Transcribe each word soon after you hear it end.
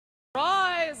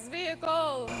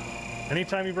vehicle.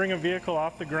 Anytime you bring a vehicle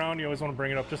off the ground, you always want to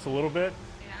bring it up just a little bit.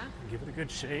 Yeah. Give it a good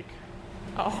shake.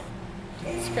 Oh,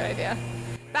 that's a good idea.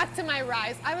 Back to my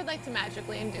rise. I would like to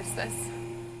magically induce this.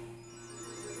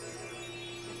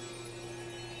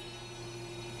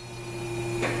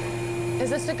 Is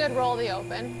this a good roll, the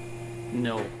open?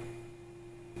 No.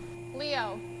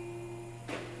 Leo.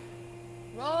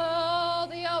 Roll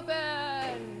the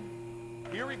open.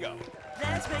 Here we go.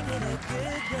 Let's make it a good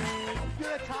day.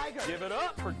 You're a tiger. Give it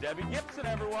up for Debbie Gibson,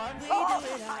 everyone. We do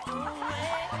it our own way.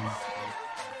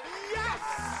 Yes!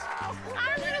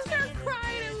 I'm gonna start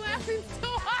crying and laughing so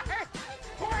hard.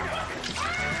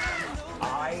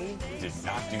 I did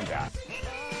not do that.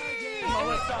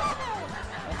 Melissa.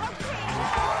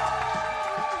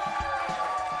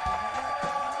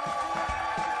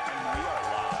 And we are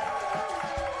live.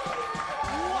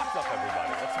 What's up,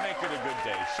 everybody? Let's make it a good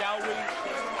day, shall we?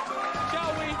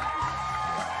 Shall we?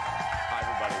 Hi,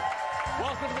 everybody.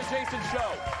 Welcome to the Jason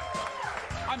Show.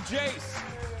 I'm Jace.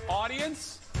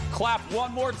 Audience, clap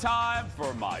one more time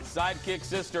for my sidekick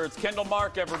sister. It's Kendall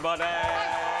Mark, everybody.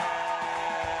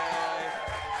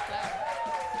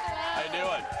 How you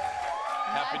doing?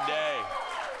 Happy day.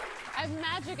 I have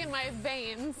magic in my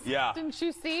veins. Yeah. Didn't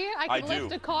you see? I can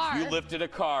lift a car. You lifted a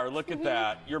car. Look at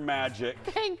that. You're magic.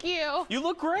 Thank you. You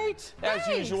look great, as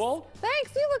usual.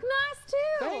 Thanks. You look nice,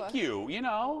 too. Thank you. You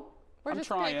know, We're I'm just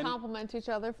trying. going to compliment each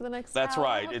other for the next That's hour.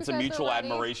 right. Hope It's you a guys mutual are ready.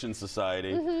 admiration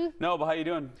society. No, but how you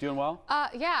doing? Doing well?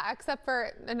 Yeah, except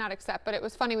for, not except, but it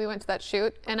was funny. We went to that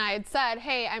shoot, and I had said,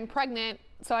 hey, I'm pregnant,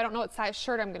 so I don't know what size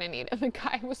shirt I'm going to need. And the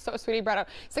guy was so sweet. He's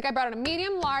like, I brought out a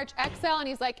medium, large, XL, and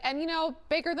he's like, and you know,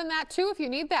 bigger than that too if you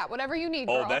need that, whatever you need,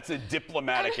 girl. Oh, that's a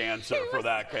diplomatic answer for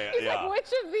that. He's like,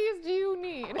 which of these do you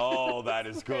need? Oh, that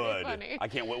is good. Funny. I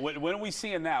can't wait. When are we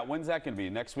seeing that? When's that going to be?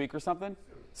 Next week or something?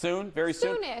 Soon? Very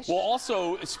soon? Soonish. Well,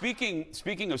 also,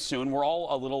 speaking of soon, we're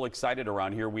all a little excited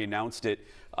around here. We announced it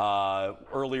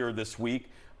earlier this week.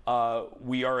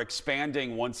 We are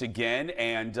expanding once again,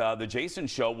 and the Jason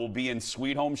Show will be in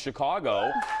Sweet Home Chicago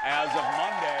as of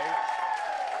Monday.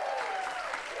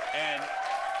 And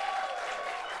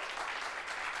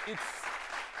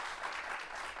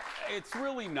it's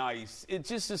really nice. It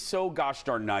just is so gosh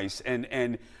darn nice.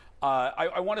 And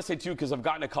I want to say, too, because I've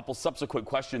gotten a couple subsequent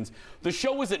questions, the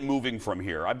show isn't moving from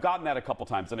here. I've gotten that a couple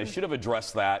times, and I should have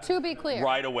addressed that To be clear.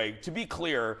 right away. To be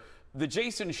clear, the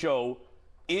Jason Show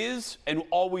is and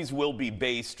always will be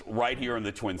based right here in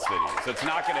the Twin Cities. It's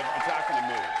not gonna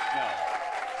move. No.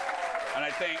 And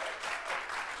I think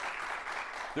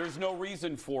there's no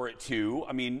reason for it to.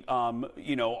 I mean,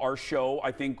 you know, our show,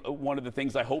 I think one of the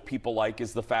things I hope people like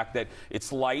is the fact that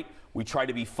it's light. We try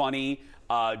to be funny,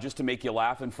 just to make you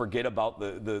laugh and forget about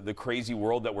the crazy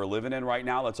world that we're living in right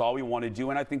now. That's all we want to do,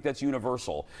 and I think that's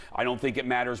universal. I don't think it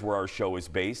matters where our show is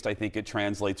based. I think it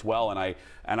translates well,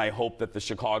 and I hope that the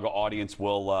Chicago audience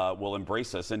will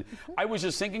embrace us. And I was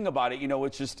just thinking about it. You know,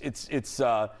 it's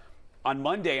on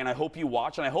Monday, and I hope you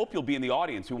watch, and I hope you'll be in the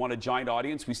audience. We want a giant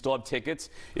audience. We still have tickets.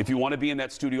 If you want to be in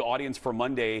that studio audience for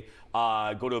Monday,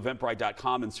 go to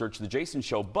eventbrite.com and search The Jason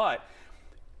Show. But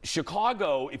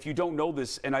Chicago, if you don't know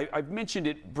this, and I've mentioned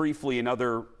it briefly in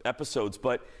other episodes,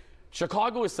 but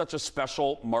Chicago is such a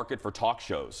special market for talk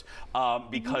shows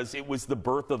because it was the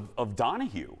birth of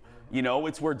Donahue. You know,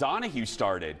 it's where Donahue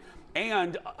started.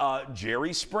 And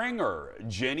Jerry Springer,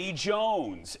 Jenny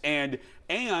Jones, and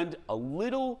a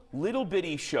little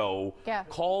bitty show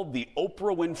called the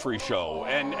Oprah Winfrey Show.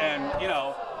 And you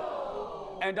know,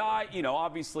 and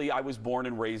obviously I was born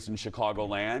and raised in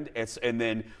Chicagoland. And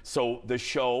then, so the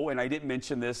show, and I didn't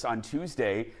mention this on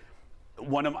Tuesday,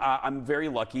 I'm very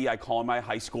lucky. I call my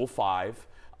high school five,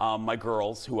 my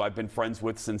girls, who I've been friends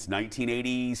with since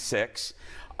 1986.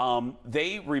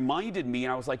 They reminded me,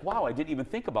 and I was like, wow, I didn't even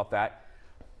think about that.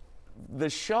 The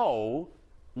show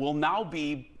will now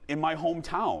be in my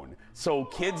hometown. So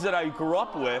kids that I grew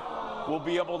up with will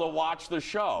be able to watch the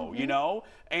show, you know?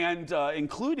 And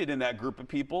included in that group of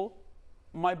people,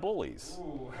 my bullies.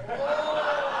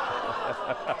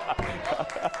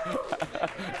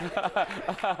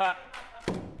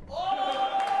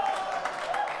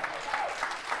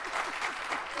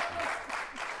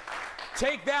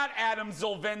 Take that, Adam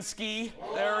Zolvinsky.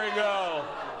 There we go.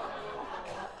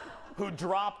 Who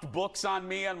dropped books on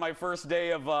me on my first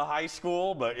day of high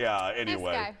school. But yeah,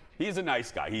 anyway. Nice guy. He's a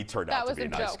nice guy. He turned out to be a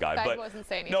nice guy. That but wasn't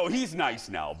saying no, anything. he's nice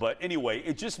now. But anyway,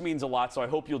 it just means a lot. So I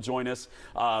hope you'll join us.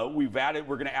 We're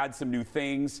going to add some new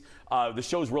things. The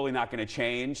show's really not going to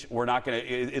change. We're not going to.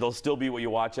 It'll still be what you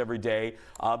watch every day.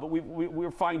 But we're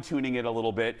fine tuning it a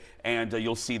little bit, and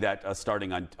you'll see that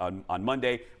starting on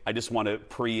Monday. I just want to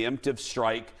preemptive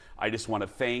strike. I just want to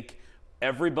thank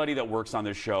everybody that works on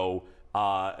this show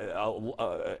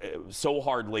so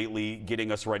hard lately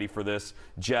getting us ready for this.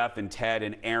 Jeff and Ted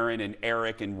and Aaron and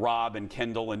Eric and Rob and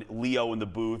Kendall and Leo in the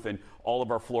booth and all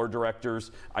of our floor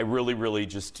directors. I really, really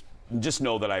just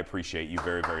know that I appreciate you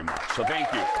very, very much. So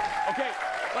thank you. Okay,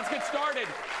 let's get started.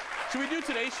 Should we do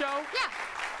today's show? Yeah.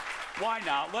 Why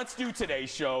not? Let's do today's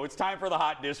show. It's time for the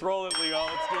hot dish. Roll it, Leo.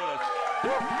 Let's do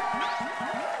this.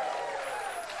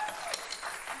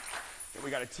 We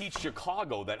got to teach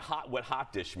Chicago what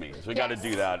hot dish means. We got to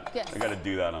do that. Yes. I got to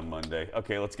do that on Monday.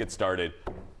 Okay, let's get started.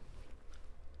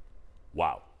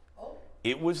 Wow.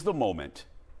 It was the moment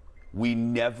we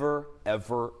never,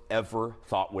 ever, ever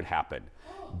thought would happen.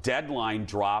 Deadline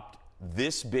dropped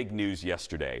this big news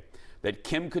yesterday that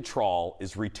Kim Cattrall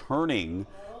is returning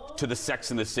to the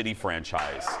Sex and the City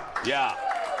franchise. Yeah.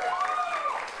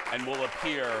 And will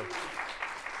appear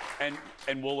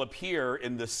will appear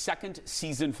in the second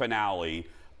season finale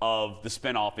of the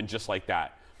spinoff and Just Like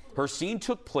That. Her scene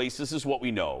took place, this is what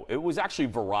we know. It was actually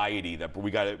Variety that we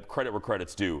got to credit where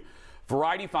credit's due.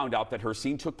 Variety found out that her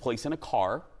scene took place in a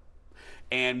car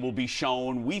and will be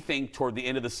shown, we think, toward the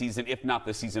end of the season, if not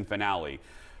the season finale.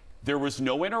 There was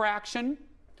no interaction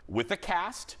with the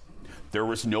cast. There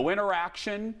was no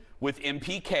interaction with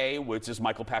MPK, which is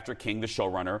Michael Patrick King, the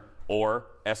showrunner, or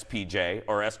SPJ,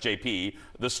 or SJP,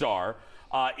 the star.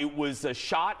 It was a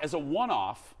shot as a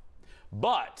one-off,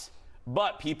 but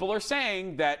people are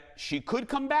saying that she could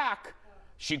come back.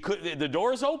 The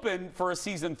door is open for a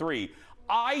season 3.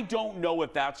 I don't know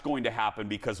if that's going to happen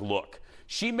because, look,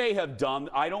 she may have done,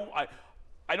 I don't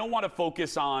want to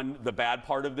focus on the bad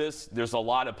part of this. There's a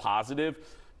lot of positive,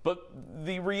 but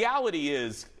the reality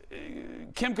is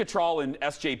Kim Cattrall and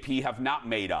SJP have not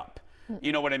made up.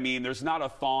 You know what I mean? There's not a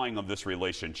thawing of this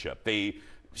relationship.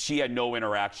 She had no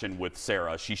interaction with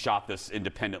Sarah. She shot this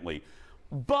independently.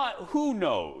 But who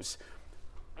knows?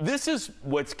 This is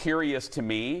what's curious to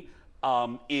me,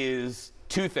 is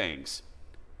two things.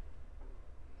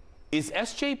 Is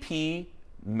SJP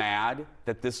mad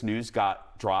that this news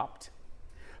got dropped?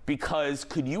 Because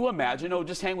could you imagine, oh,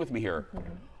 just hang with me here.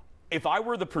 If I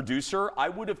were the producer, I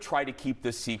would have tried to keep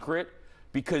this secret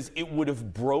because it would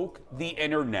have broke the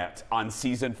internet on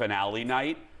season finale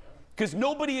night. Because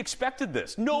nobody expected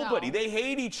this. Nobody. No. They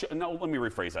hate each other. No, let me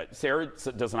rephrase that. Sarah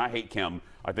does not hate Kim.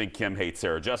 I think Kim hates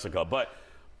Sarah Jessica. But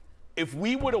if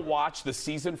we would have watched the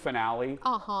season finale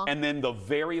and then the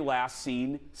very last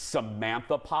scene,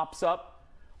 Samantha pops up,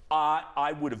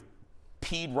 I would have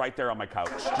peed right there on my couch.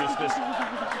 Just this.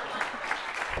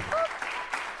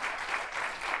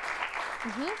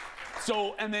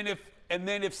 So, and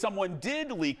then if someone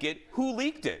did leak it, who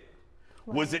leaked it?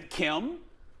 Right. Was it Kim?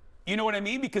 You know what I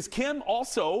mean? Because Kim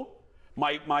also,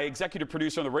 my executive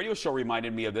producer on the radio show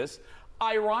reminded me of this.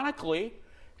 Ironically,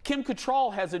 Kim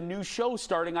Cattrall has a new show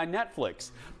starting on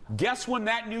Netflix. Guess when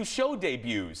that new show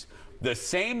debuts? The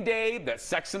same day that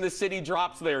Sex and the City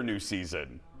drops their new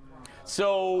season.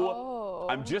 So,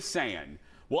 I'm just saying.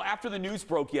 Well, after the news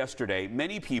broke yesterday,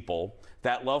 many people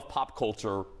that love pop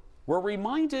culture were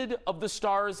reminded of the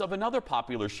stars of another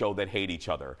popular show that hate each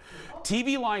other.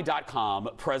 TVLine.com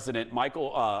president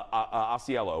Michael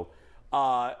Ausiello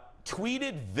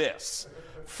tweeted this.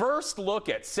 First look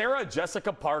at Sarah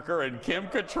Jessica Parker and Kim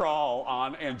Cattrall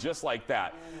on And Just Like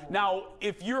That. Now,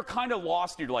 if you're kind of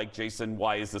lost, you're like, Jason,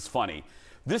 why is this funny?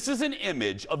 This is an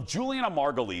image of Juliana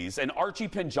Margulies and Archie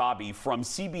Punjabi from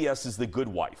CBS's The Good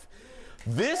Wife.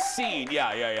 This scene,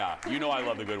 yeah. You know I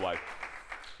love The Good Wife.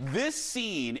 This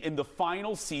scene in the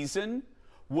final season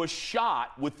was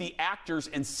shot with the actors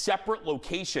in separate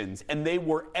locations, and they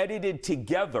were edited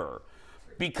together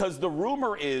because the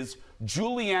rumor is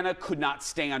Juliana could not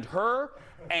stand her,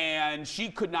 and she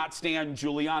could not stand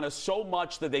Juliana so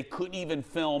much that they couldn't even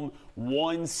film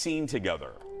one scene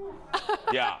together.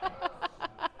 Yeah.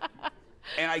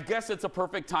 And I guess it's a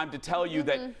perfect time to tell you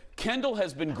that Kendall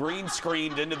has been green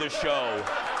screened into the show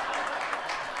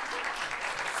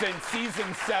since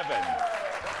season 7.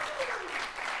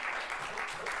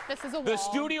 This is a wall. The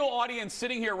studio audience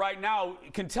sitting here right now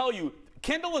can tell you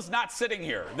Kendall is not sitting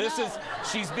here.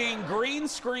 She's being green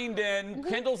screened in.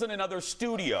 Kendall's in another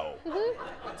studio.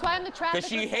 That's why I'm the traffic reporter. Because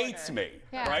she hates me.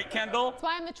 Yeah. Right, Kendall? That's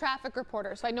why I'm the traffic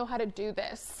reporter, so I know how to do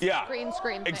this. Yeah. Green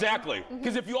screen thing. Exactly.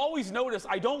 Because if you always notice,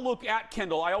 I don't look at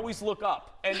Kendall. I always look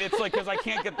up. And it's like, because I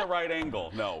can't get the right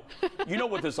angle. No. You know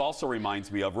what this also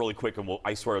reminds me of, really quick, and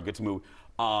I swear I'll get to move.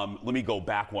 Let me go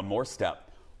back one more step.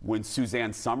 When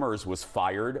Suzanne Summers was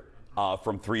fired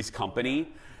from Three's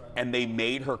Company, and they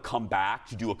made her come back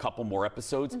to do a couple more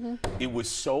episodes. It was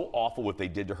so awful what they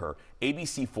did to her.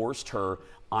 ABC forced her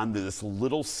on this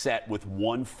little set with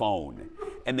one phone,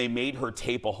 and they made her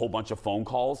tape a whole bunch of phone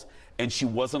calls, and she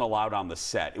wasn't allowed on the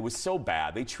set. It was so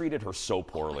bad. They treated her so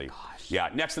poorly. Oh my gosh. Yeah,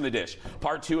 next in the dish.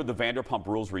 Part 2 of the Vanderpump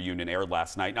Rules reunion aired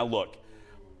last night. Now look,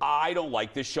 I don't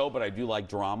like this show, but I do like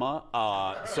drama.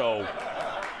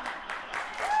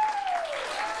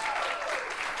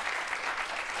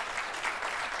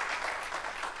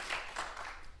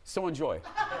 So enjoy.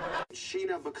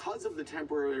 Sheena, because of the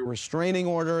temporary restraining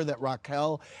order that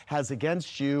Raquel has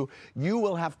against you, you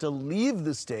will have to leave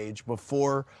the stage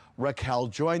before Raquel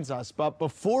joins us. But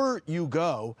before you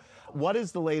go, what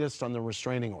is the latest on the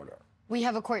restraining order? We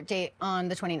have a court date on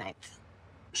the 29th.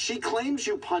 She claims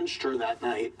you punched her that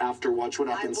night after Watch What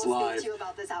Happens I will Live. speak to you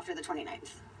about this after the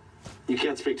 29th. You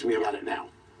can't speak to me about it now.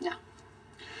 No.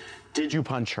 Did you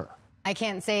punch her? I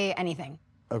can't say anything.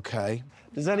 Okay.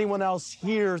 Does anyone else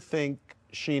here think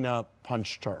Sheena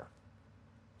punched her?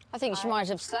 I think she might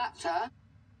have slapped her.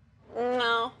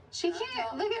 No. She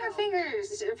can't. Look at her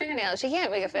fingers, her fingernails. She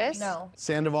can't make a fist. No.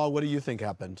 Sandoval, what do you think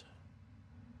happened?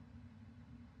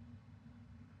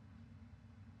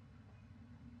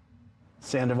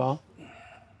 Sandoval?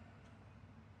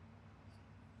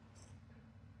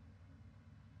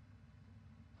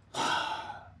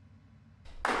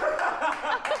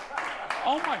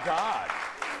 Oh my God.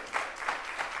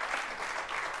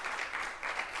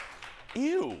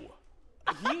 Ew.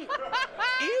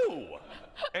 Ew.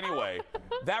 Anyway,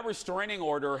 that restraining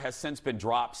order has since been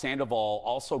dropped. Sandoval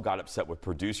also got upset with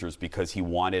producers because he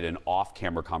wanted an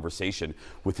off-camera conversation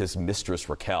with his mistress,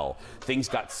 Raquel. Things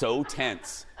got so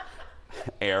tense,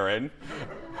 Aaron.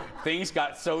 Things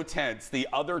got so tense, the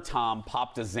other Tom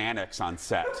popped a Xanax on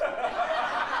set. Just like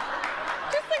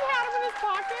had him in his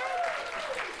pocket.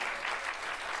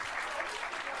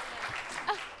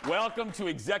 Welcome to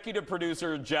executive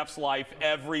producer Jeff's life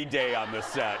every day on this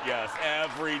set. Yes,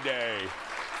 every day.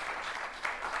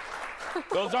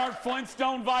 Those aren't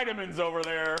Flintstone vitamins over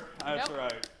there. That's Nope.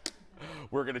 right.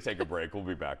 We're going to take a break. We'll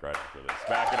be back right after this.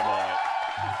 Back in a moment.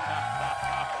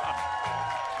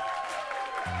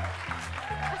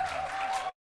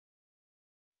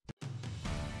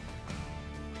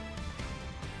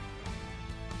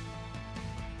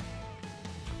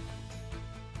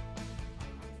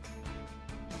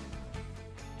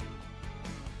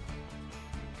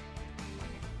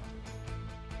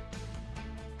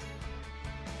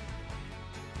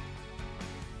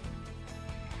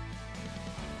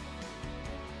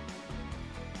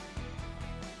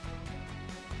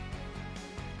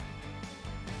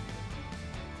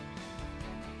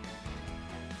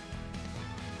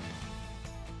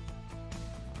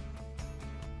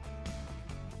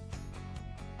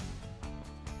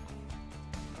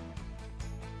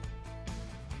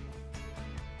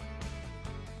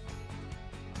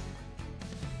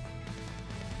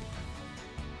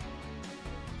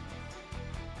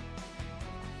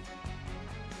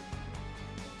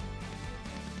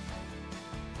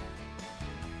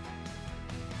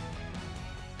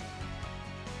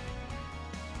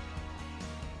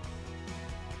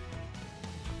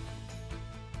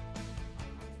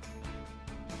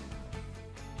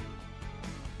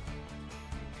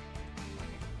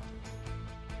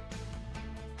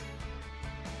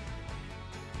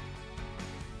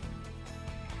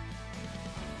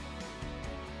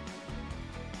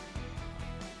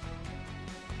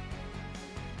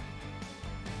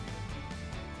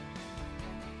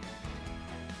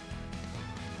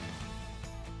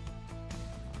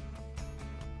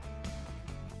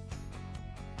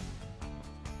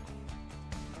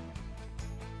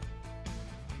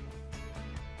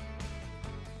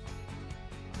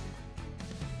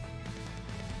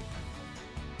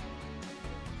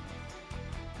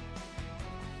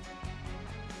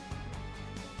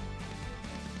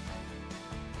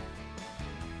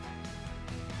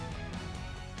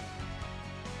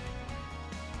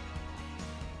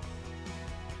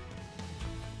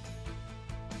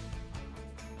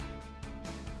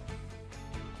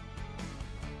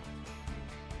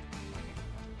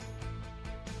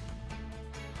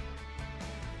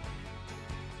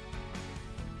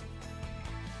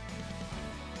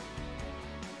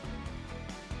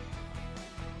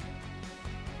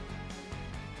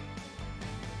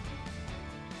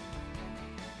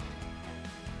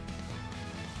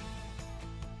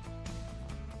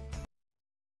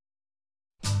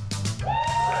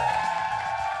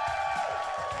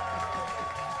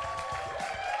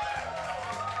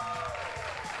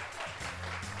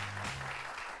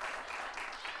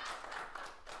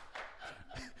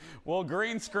 We'll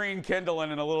green screen Kendall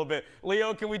in a little bit.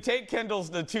 Leo, can we take Kendall's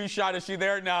the two shot? Is she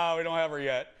there? No, we don't have her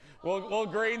yet. We'll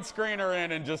green screen her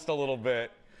in just a little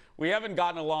bit. We haven't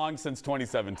gotten along since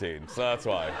 2017, so that's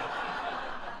why.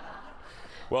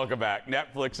 Welcome back.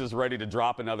 Netflix is ready to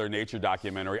drop another nature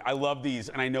documentary. I love these,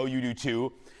 and I know you do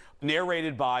too.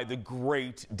 Narrated by the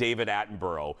great David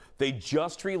Attenborough. They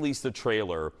just released the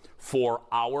trailer for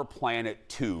Our Planet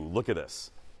 2. Look at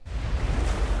this.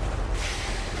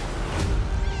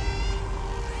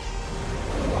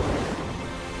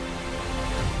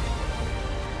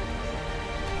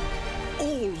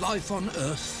 All life on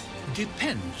Earth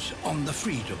depends on the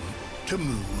freedom to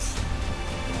move.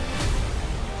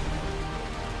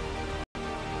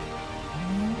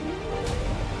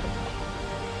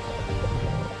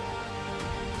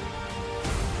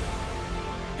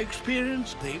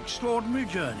 Experience the extraordinary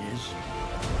journeys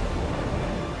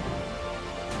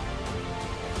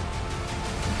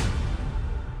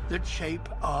that shape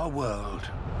our world.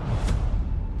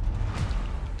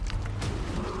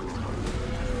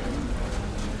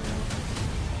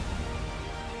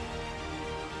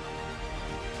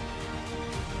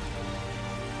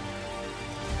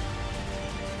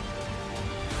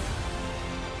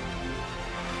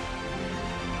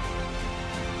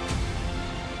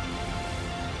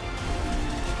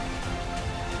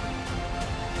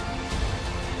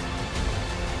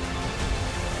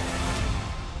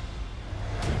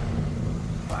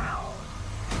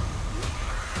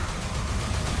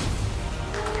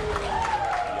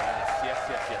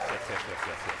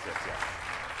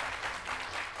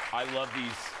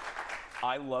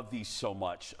 I love these so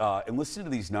much. And listen to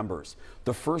these numbers.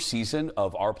 The first season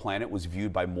of Our Planet was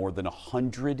viewed by more than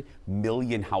 100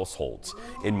 million households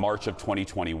in March of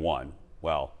 2021.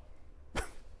 Well,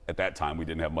 at that time, we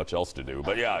didn't have much else to do,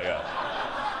 but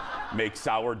yeah. Make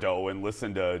sourdough and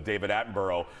listen to David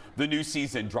Attenborough. The new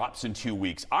season drops in 2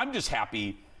 weeks. I'm just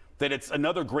happy that it's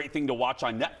another great thing to watch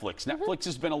on Netflix. Netflix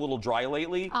has been a little dry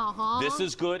lately. This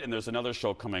is good, and there's another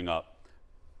show coming up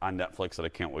on Netflix that I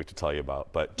can't wait to tell you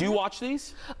about. But do you watch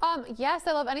these? Yes,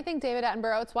 I love anything David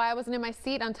Attenborough. It's why I wasn't in my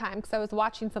seat on time, because I was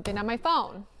watching something on my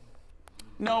phone.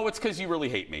 No, it's because you really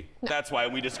hate me. No. That's why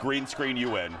we just green screen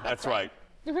you in. That's right.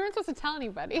 We weren't supposed to tell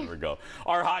anybody. There we go.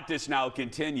 Our hot dish now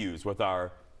continues with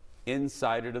our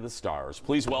Insider to the Stars.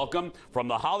 Please welcome from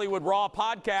the Hollywood Raw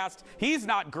podcast. He's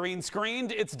not green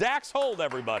screened. It's Dax Holt,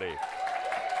 everybody.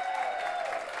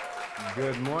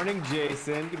 Good morning,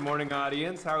 Jason. Good morning,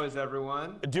 audience. How is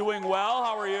everyone? Doing well.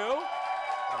 How are you?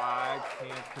 I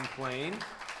can't complain.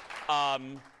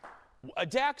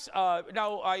 Dax,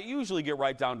 now I usually get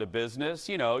right down to business.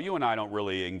 You know, you and I don't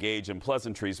really engage in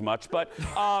pleasantries much, but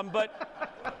I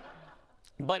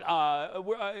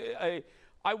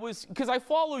was, because I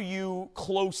follow you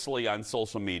closely on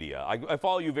social media. I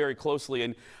follow you very closely,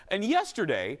 and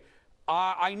yesterday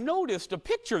I noticed a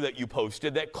picture that you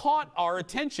posted that caught our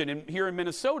attention here in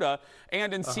Minnesota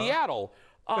and in Seattle.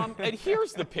 And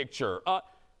here's the picture.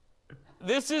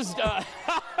 This is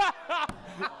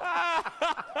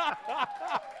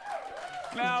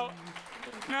now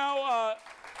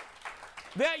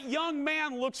that young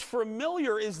man looks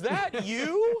familiar. Is that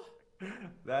you?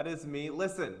 That is me.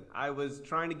 Listen, I was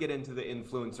trying to get into the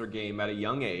influencer game at a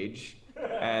young age.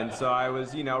 And so I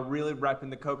was, you know, really repping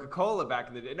the Coca-Cola back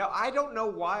in the day. Now, I don't know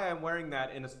why I'm wearing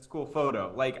that in a school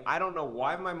photo. Like, I don't know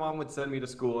why my mom would send me to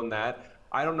school in that.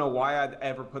 I don't know why I'd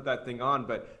ever put that thing on.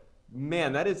 But,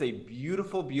 man, that is a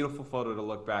beautiful, beautiful photo to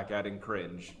look back at and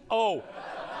cringe. Oh,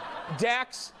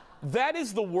 Dax, that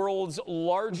is the world's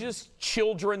largest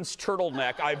children's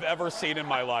turtleneck I've ever seen in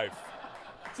my life.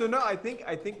 So no, I think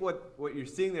what you're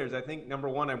seeing there is, I think, number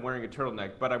one, I'm wearing a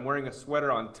turtleneck, but I'm wearing a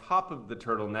sweater on top of the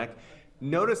turtleneck.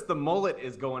 Notice the mullet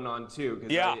is going on too,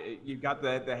 because you've got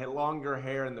the longer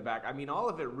hair in the back. I mean, all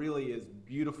of it really is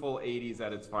beautiful 80s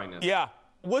at its finest. Yeah.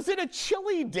 Was it a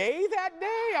chilly day that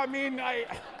day? I mean,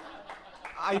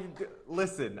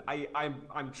 listen,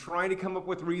 I'm trying to come up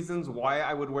with reasons why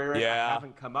I would wear it. Yeah. I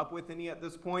haven't come up with any at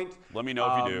this point. Let me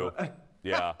know if you do.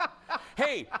 Yeah.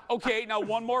 Hey, okay, now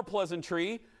one more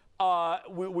pleasantry.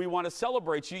 We want to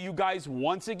celebrate you. You guys,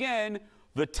 once again,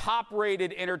 the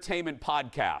top-rated entertainment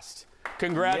podcast.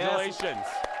 Congratulations.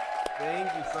 Yes.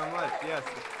 Thank you so much. Yes,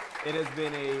 it has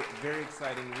been a very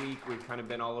exciting week. We've kind of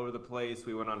been all over the place.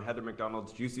 We went on Heather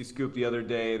McDonald's Juicy Scoop the other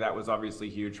day. That was obviously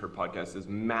huge. Her podcast is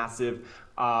massive.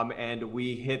 And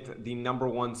we hit the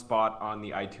 #1 spot on the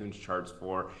iTunes charts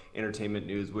for entertainment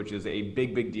news, which is a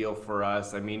big, big deal for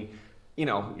us. I mean, you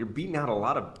know, you're beating out a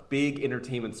lot of big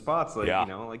entertainment spots. Like, you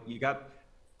know, like you got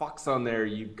Fox on there.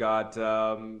 You've got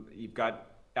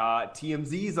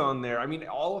TMZ's on there. I mean,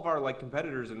 all of our like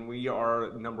competitors, and we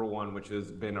are #1, which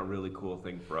has been a really cool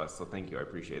thing for us. So thank you, I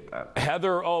appreciate that.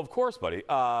 Heather, oh, of course, buddy.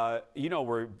 You know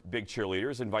we're big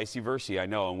cheerleaders, and vice versa. I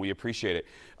know, and we appreciate it.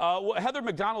 Well, Heather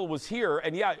McDonald was here,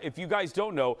 and yeah, if you guys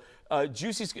don't know,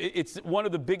 it's one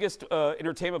of the biggest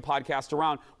entertainment podcasts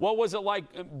around. What was it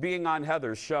like being on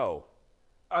Heather's show?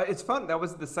 It's fun. That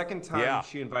was the second time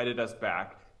she invited us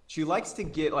back. She likes to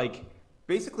get like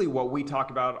basically what we talk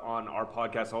about on our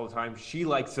podcast all the time. She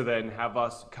likes to then have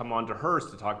us come on to hers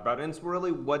to talk about it. And it's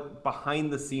really what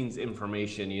behind the scenes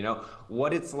information, you know,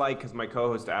 what it's like, because my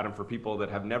co-host Adam, for people that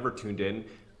have never tuned in,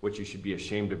 which you should be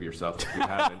ashamed of yourself if you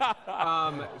haven't.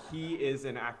 He is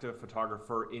an active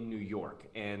photographer in New York.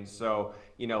 And so,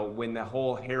 you know, when the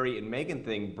whole Harry and Meghan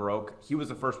thing broke, he was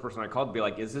the first person I called to be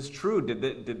like, is this true?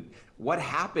 What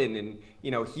happened? And, you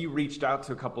know, he reached out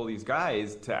to a couple of these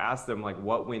guys to ask them like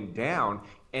what went down.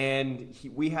 And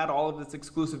we had all of this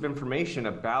exclusive information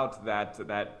about that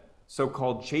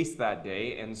so-called chase that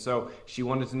day. And so she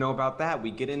wanted to know about that. We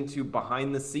get into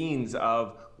behind the scenes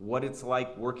of what it's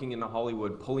like working in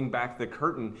Hollywood, pulling back the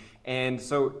curtain. And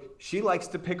so she likes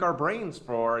to pick our brains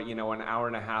for, you know, an hour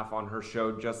and a half on her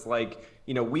show, just like,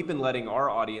 you know, we've been letting our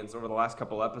audience over the last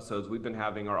couple episodes, we've been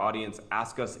having our audience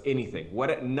ask us anything.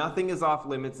 Nothing is off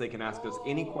limits. They can ask us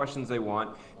any questions they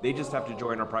want. They just have to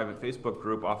join our private Facebook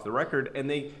group Off the Record, and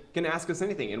they can ask us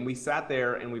anything. And we sat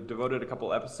there and we've devoted a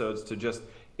couple episodes to just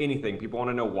anything. People want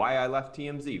to know why I left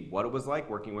TMZ, what it was like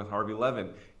working with Harvey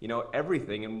Levin, you know,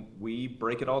 everything, and we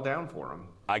break it all down for them.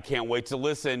 I can't wait to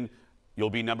listen. You'll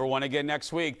be #1 again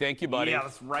next week. Thank you, buddy. Yeah,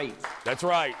 that's right. That's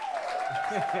right.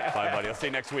 Bye, buddy. I'll see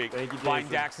you next week. Thank you, Find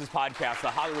Jason. Dax's podcast, the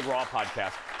Hollywood Raw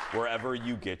podcast, wherever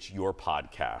you get your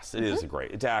podcasts. It is a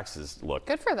great. Dax is, look.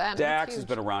 Good for them. Dax has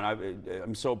been around.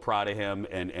 I'm so proud of him,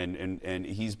 and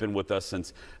he's been with us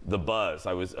since The Buzz.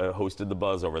 I was hosted The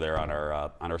Buzz over there on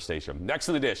our station. Next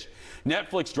in the dish,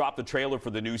 Netflix dropped the trailer for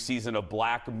the new season of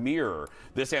Black Mirror.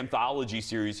 This anthology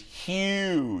series,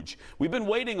 huge. We've been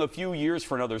waiting a few years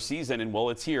for another season, and well,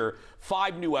 it's here.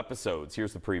 5 new episodes.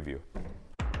 Here's the preview.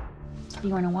 What do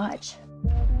you want to watch?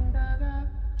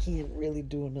 Can't really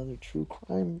do another true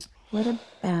crime. What about?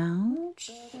 Oh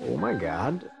my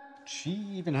God. She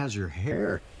even has your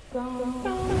hair. The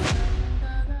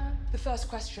first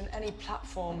question any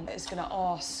platform is going to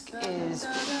ask is,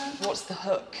 what's the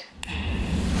hook?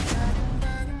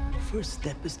 First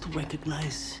step is to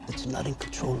recognize that you're not in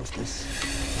control of this.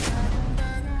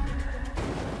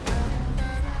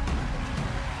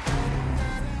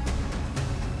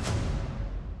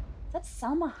 Is that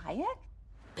Salma Hayek?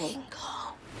 Bingo.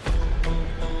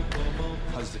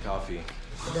 How's the coffee?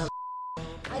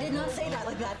 I did not say that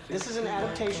like that. This is an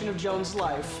adaptation of Joan's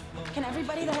life. Can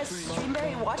everybody that has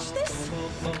Streamberry watch this?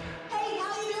 Hey,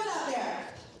 how you doing out there?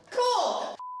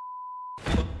 Cool!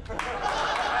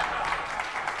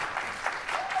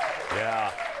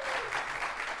 Yeah.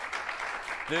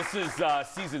 This is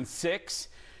season 6.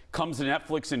 Comes to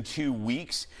Netflix in 2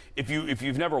 weeks. If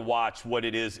you've never watched what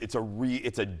it is, it's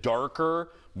a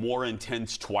darker, more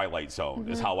intense Twilight Zone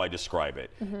is how I describe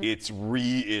it. It's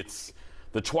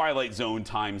the Twilight Zone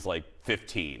times like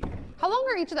 15. How long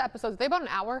are each of the episodes? Are they about an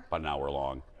hour? About an hour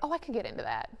long. Oh, I could get into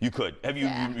that. You could. Have you?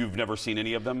 Yeah. You've never seen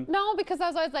any of them? No, because I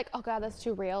was always like, oh God, that's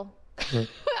too real. I mean,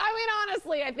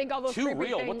 honestly, I think all those Too creepy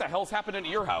real? things. What the hell's happening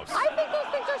at your house? I think those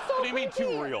things are so What do you mean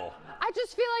creepy. too real? I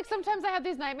just feel like sometimes I have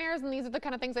these nightmares, and these are the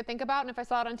kind of things I think about. And if I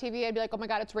saw it on TV, I'd be like, oh my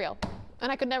God, it's real.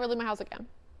 And I could never leave my house again.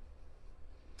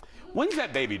 When's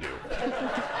that baby due?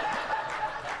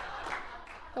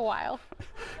 A while.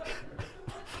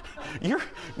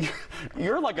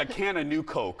 You're like a can of New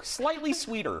Coke, slightly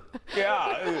sweeter.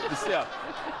 Yeah.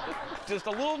 Just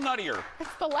a little nuttier.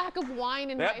 It's the lack of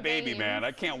wine in my That baby, veins. man,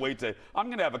 I can't wait to. I'm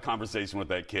gonna have a conversation with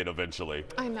that kid eventually.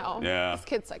 I know. Yeah. This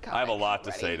kid's psychotic. I have a lot to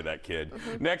already. say to that kid.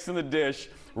 Next in the dish,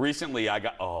 recently I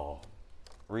got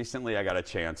a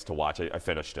chance to watch it. I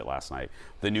finished it last night.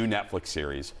 The new Netflix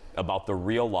series about the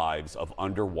real lives of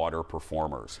underwater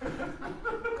performers.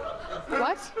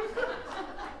 What?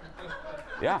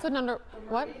 Yeah. It's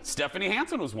what? Stephanie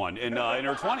Hansen was one in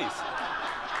her 20s.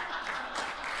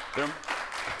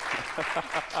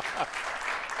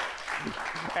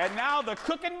 And now the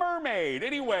Cooking Mermaid.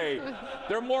 Anyway,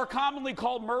 they're more commonly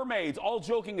called mermaids. All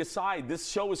joking aside,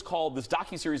 this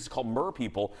docuseries is called Mer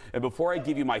People. And before I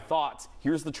give you my thoughts,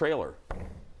 here's the trailer.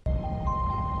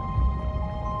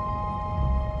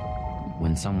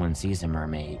 When someone sees a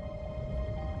mermaid,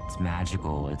 it's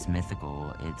magical, it's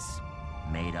mythical, it's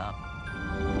made up.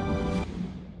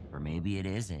 Or maybe it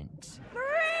isn't. 3,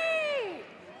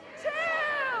 2,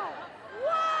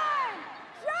 1,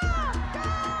 jump, go!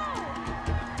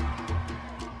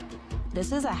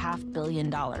 This is a $500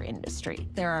 million industry.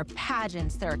 There are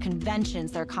pageants, there are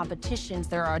conventions, there are competitions,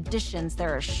 there are auditions,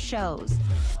 there are shows.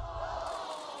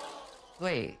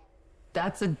 Wait,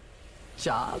 that's a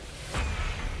job?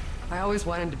 I always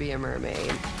wanted to be a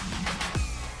mermaid.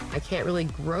 I can't really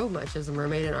grow much as a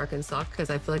mermaid in Arkansas because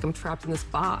I feel like I'm trapped in this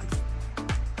box.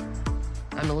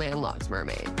 I'm a landlocked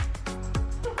mermaid.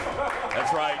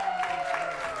 That's right.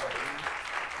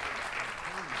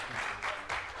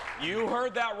 You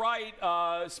heard that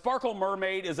right. Sparkle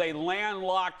Mermaid is a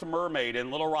landlocked mermaid in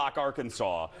Little Rock,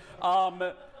 Arkansas.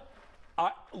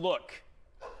 Look,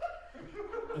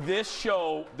 this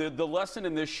show, the lesson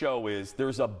in this show is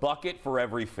there's a bucket for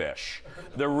every fish.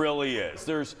 There really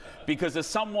is. Because as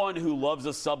someone who loves a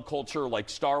subculture like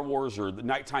Star Wars or the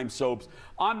nighttime soaps,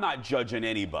 I'm not judging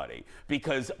anybody.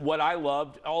 Because what I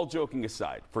loved, all joking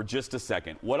aside for just a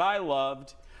second, what I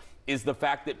loved is the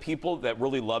fact that people that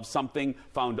really love something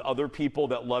found other people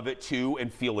that love it too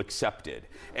and feel accepted.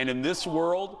 And in this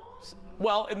world,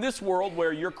 well, in this world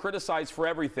where you're criticized for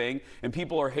everything and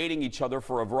people are hating each other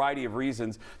for a variety of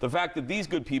reasons, the fact that these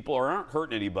good people aren't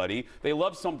hurting anybody, they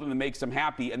love something that makes them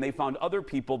happy, and they found other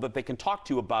people that they can talk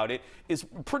to about it is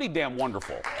pretty damn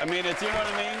wonderful. I mean, it's, you know what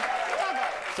I mean?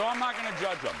 So I'm not going to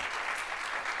judge them.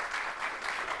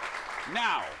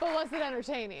 Now. But was it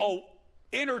entertaining? Oh,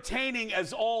 entertaining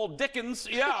as all Dickens.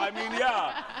 Yeah, I mean,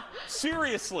 yeah.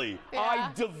 Seriously, Yeah. I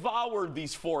devoured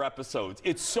these 4 episodes.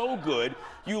 It's so good.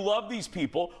 You love these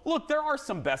people. Look, there are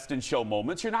some best in show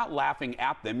moments. You're not laughing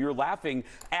at them. You're laughing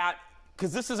at,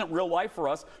 because this isn't real life for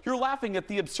us, you're laughing at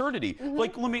the absurdity.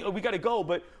 Like, we got to go,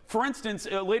 but for instance,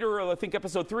 later, I think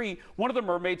episode 3, one of the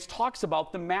mermaids talks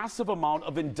about the massive amount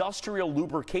of industrial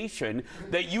lubrication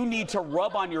that you need to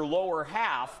rub on your lower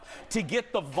half to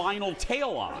get the vinyl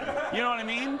tail on. You know what I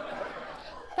mean?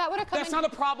 That would have come. That's not a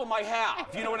problem I have.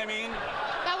 You know what I mean?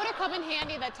 That would have come in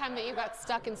handy that time that you got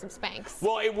stuck in some Spanx.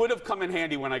 Well, it would have come in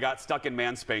handy when I got stuck in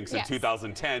man Spanx in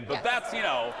 2010, but that's, you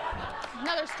know.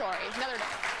 Another story, another day.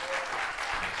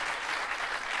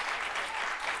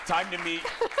 Time to meet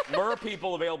Mer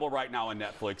people available right now on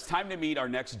Netflix. Time to meet our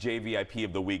next JVIP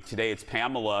of the week. Today it's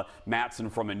Pamela Matson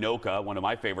from Anoka, one of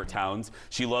my favorite towns.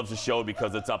 She loves the show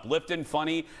because it's uplifting,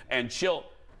 funny, and chill.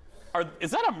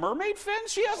 Is that a mermaid fin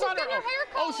she has on her? Getting her hair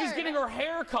colored. Oh, she's getting her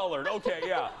hair colored. Okay,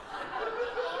 yeah.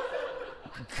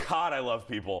 God, I love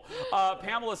people.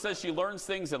 Pamela says she learns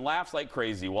things and laughs like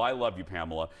crazy. Well, I love you,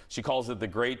 Pamela. She calls it the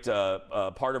great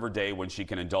part of her day when she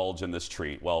can indulge in this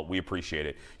treat. Well, we appreciate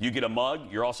it. You get a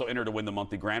mug. You're also entered to win the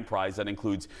monthly grand prize. That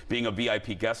includes being a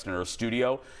VIP guest in our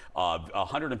studio, a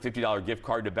 $150 gift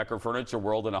card to Becker Furniture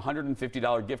World, and a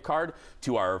 $150 gift card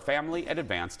to our family at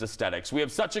Advanced Aesthetics. We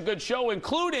have such a good show,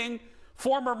 including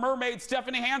former mermaid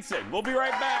Stephanie Hansen. We'll be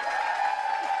right back.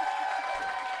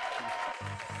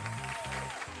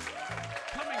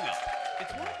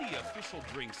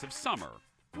 Drinks of summer,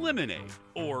 lemonade,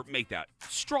 or make that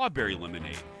strawberry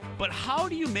lemonade. But how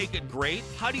do you make it great?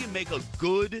 How do you make a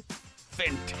good,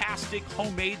 fantastic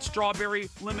homemade strawberry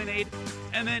lemonade?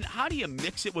 And then how do you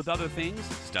mix it with other things?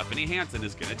 Stephanie Hansen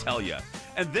is going to tell you.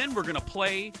 And then we're going to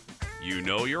play You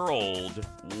Know You're Old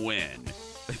When.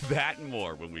 That and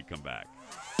more when we come back.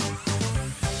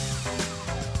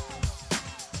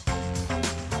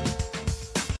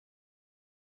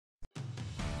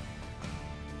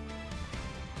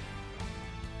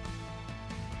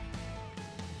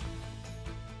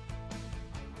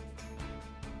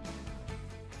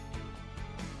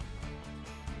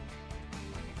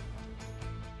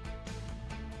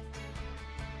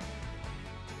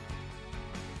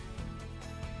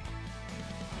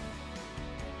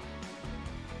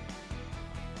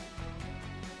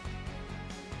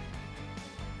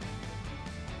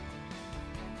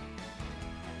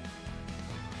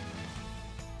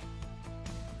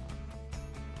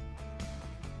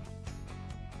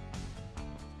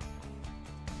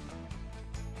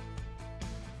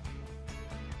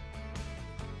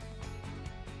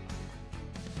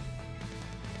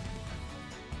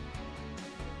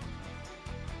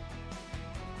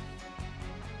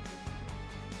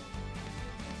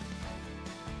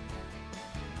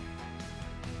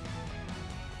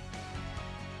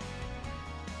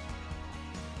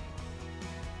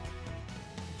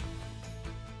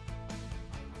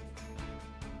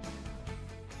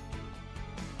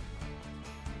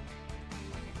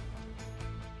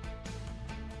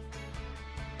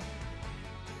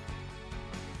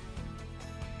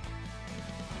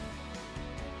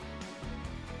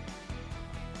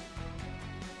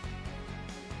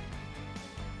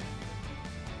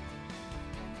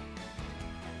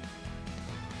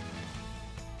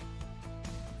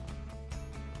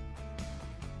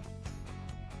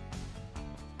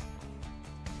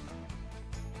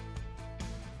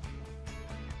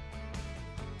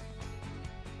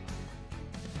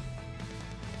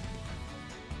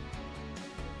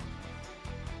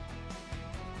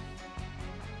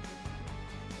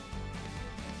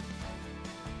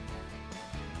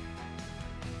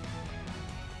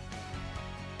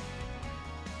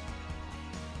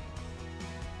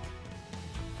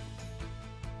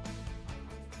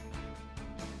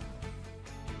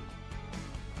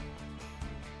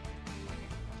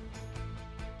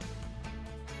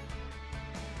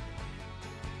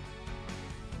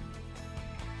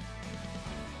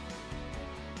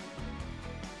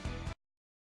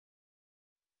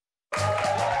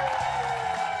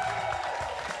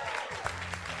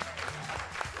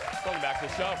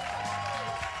 show.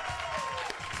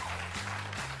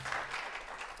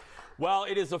 Well,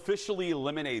 it is officially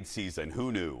lemonade season.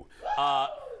 Who knew?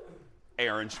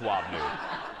 Aaron Schwab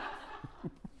knew.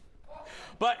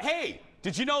 But hey,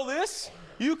 did you know this?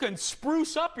 You can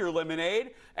spruce up your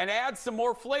lemonade and add some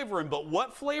more flavoring. But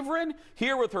what flavoring?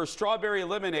 Here with her strawberry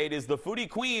lemonade is the foodie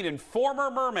queen and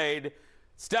former mermaid,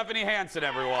 Stephanie Hansen,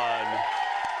 everyone.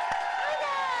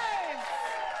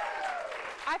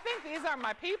 I think these are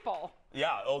my people.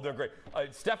 Yeah, oh, they're great.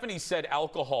 Stephanie said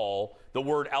alcohol, the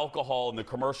word alcohol in the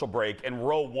commercial break, and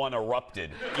row one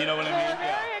erupted. You know what I mean? We're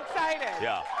very excited.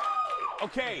 Yeah.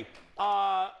 Okay,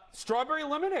 strawberry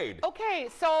lemonade. Okay,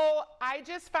 so I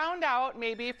just found out,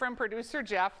 maybe from producer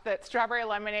Jeff, that strawberry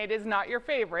lemonade is not your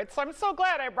favorite, so I'm so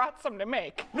glad I brought some to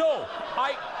make. No,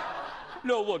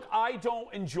 look, I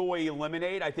don't enjoy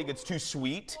lemonade. I think it's too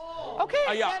sweet.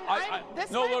 Okay, yeah,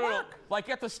 this no, might no, no, no. work. Like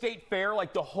at the state fair,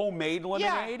 like the homemade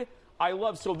lemonade. Yeah. I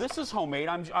love, so this is homemade.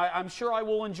 I'm sure I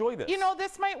will enjoy this. You know,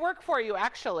 this might work for you,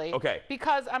 actually. Okay.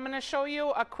 Because I'm going to show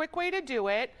you a quick way to do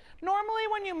it. Normally,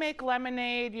 when you make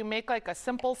lemonade, you make like a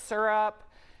simple syrup,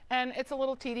 and it's a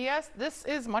little tedious. This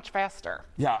is much faster.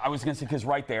 Yeah, I was going to say, because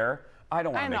right there, I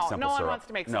don't want to make simple syrup. No one wants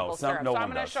to make simple syrup, so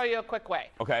I'm going to show you a quick way.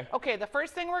 Okay. Okay, the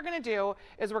first thing we're going to do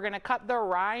is we're going to cut the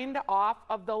rind off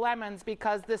of the lemons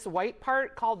because this white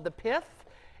part called the pith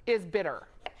is bitter,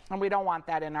 and we don't want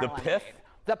that in our lemonade. Pith?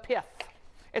 The pith.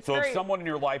 It's so very, if someone in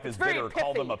your life is bitter,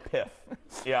 call them a pith.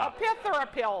 Yeah. A pith or a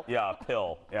pill. Yeah, a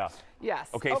pill. Yeah. Yes.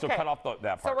 Okay, so cut off that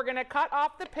part. So we're going to cut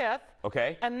off the pith.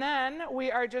 Okay. And then we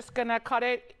are just going to cut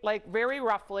it like very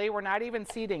roughly. We're not even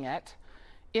seeding it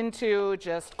into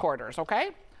just quarters,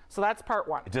 okay? So that's part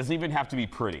one. It doesn't even have to be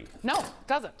pretty. No, it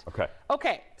doesn't. Okay.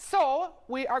 Okay, so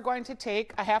we are going to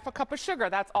take a half a cup of sugar.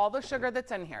 That's all the sugar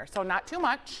that's in here. So not too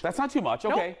much. That's not too much,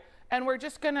 okay. Nope. And we're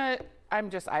just going to, I'm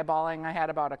just eyeballing. I had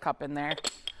about a cup in there.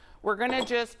 We're going to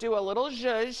just do a little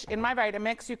zhuzh in my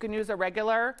Vitamix. You can use a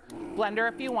regular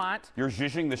blender if you want. You're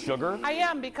zhuzhing the sugar? I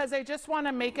am, because I just want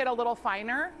to make it a little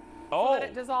finer so that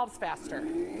it dissolves faster.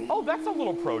 Oh, that's a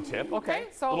little pro tip. Okay,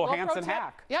 so a little pro Hansen tip.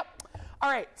 hack. Yep.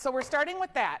 All right, so we're starting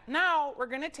with that. Now we're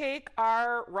going to take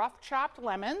our rough chopped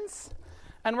lemons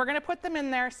and we're going to put them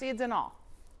in there, seeds and all.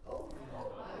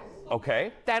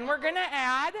 Okay. Then we're going to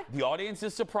add... The audience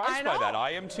is surprised by that.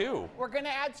 I am too. We're going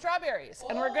to add strawberries.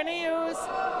 And we're going to use,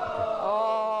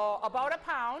 about a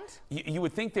pound. You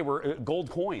would think they were gold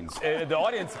coins. The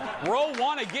audience, row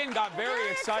one again, got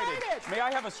very excited. May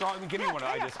I have a strawberry? Give me one.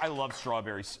 I love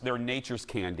strawberries. They're nature's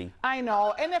candy. I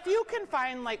know. And if you can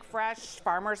find like fresh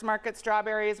farmer's market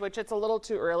strawberries, which it's a little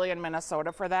too early in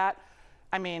Minnesota for that,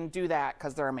 I mean, do that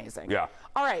because they're amazing. Yeah.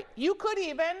 All right. You could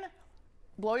even...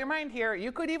 blow your mind here.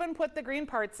 You could even put the green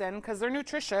parts in because they're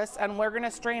nutritious, and we're going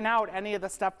to strain out any of the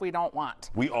stuff we don't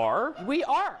want. We are? We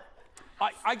are.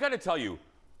 I got to tell you,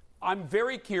 I'm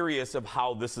very curious of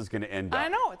how this is going to end up. I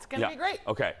know. It's going to be great.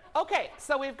 Okay. Okay,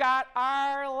 so we've got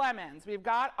our lemons. We've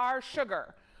got our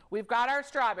sugar. We've got our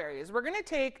strawberries. We're going to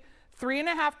take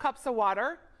 3.5 cups of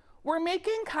water. We're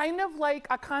making kind of like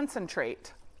a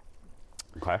concentrate.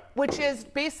 Okay. Which is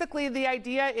basically the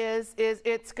idea is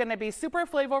it's going to be super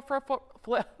flavorful,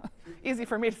 easy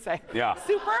for me to say. Yeah.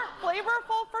 Super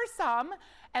flavorful for some,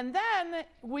 and then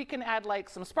we can add like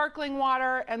some sparkling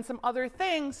water and some other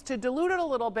things to dilute it a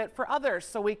little bit for others,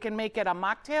 so we can make it a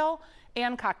mocktail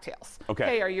and cocktails. Okay.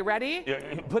 Okay, are you ready? Yeah,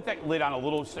 put that lid on a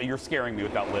little. You're scaring me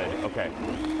with that lid. Okay.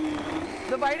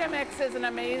 The Vitamix is an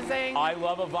amazing. I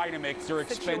love a Vitamix. They're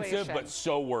expensive, but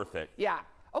so worth it. Yeah.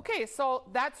 Okay, so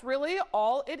that's really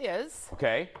all it is.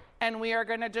 Okay. And we are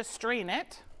going to just strain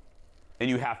it. And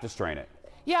you have to strain it.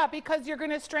 Yeah, because you're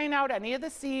going to strain out any of the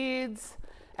seeds,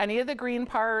 any of the green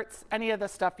parts, any of the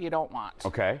stuff you don't want.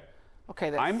 Okay.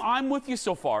 Okay. I'm with you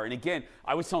so far. And again,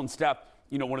 I was telling Steph,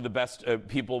 you know, one of the best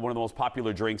people, one of the most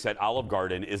popular drinks at Olive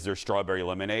Garden is their strawberry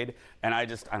lemonade. And I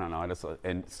don't know.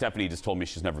 And Stephanie just told me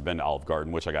she's never been to Olive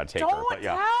Garden, which I got to take her. Don't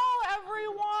tell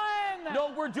everyone.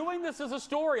 No, we're doing this as a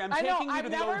story. I'm taking you to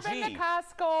the OG. I've never been to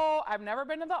Costco. I've never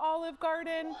been to the Olive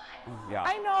Garden. Yeah.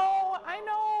 I know.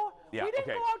 Yeah, we didn't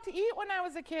go out to eat when I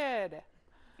was a kid.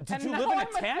 Did you live in a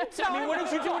tent? I mean, what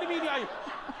did you do? What do you mean?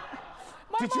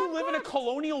 Did you live in a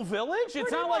colonial village?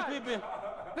 It's not like we've been...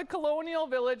 The colonial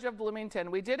village of Bloomington.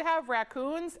 We did have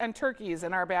raccoons and turkeys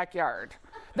in our backyard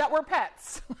that were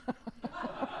pets.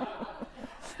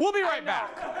 We'll be right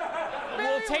back.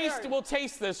 We'll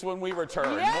taste this when we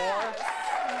return. Yes.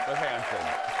 More with Hansen.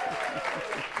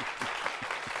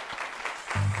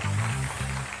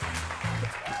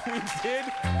 We did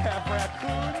have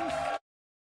raccoons.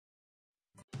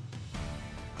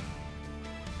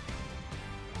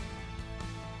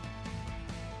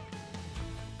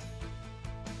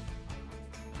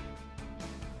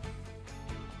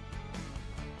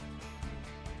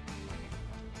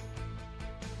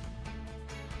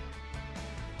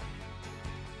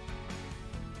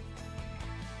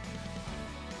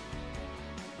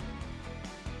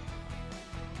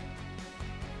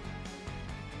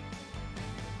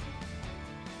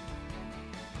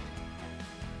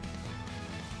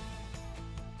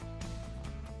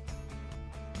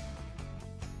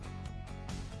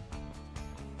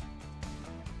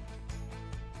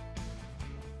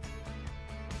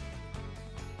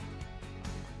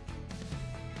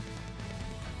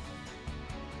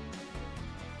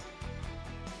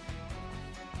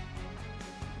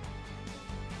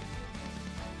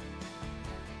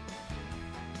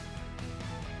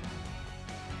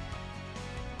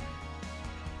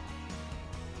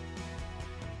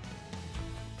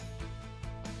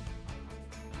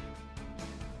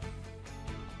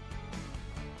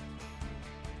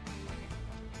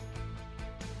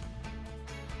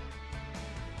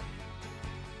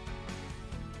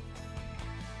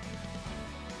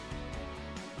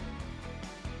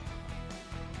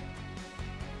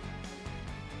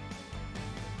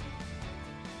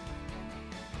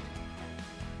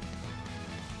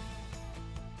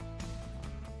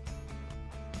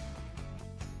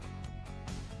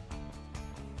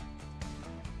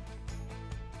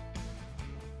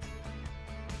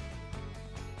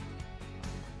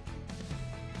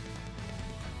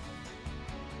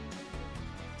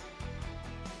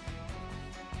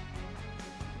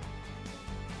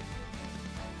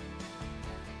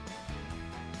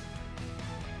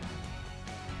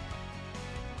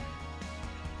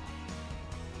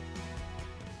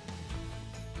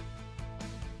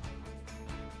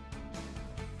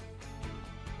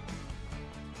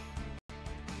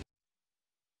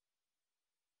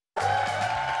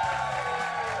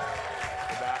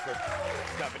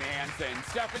 listen.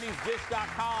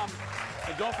 Stephanie'sDish.com.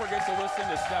 And don't forget to listen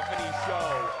to Stephanie's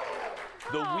show,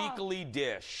 The Weekly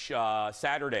Dish,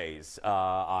 Saturdays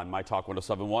on My Talk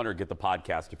 107.1, or get the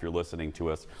podcast if you're listening to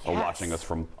us or watching us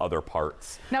from other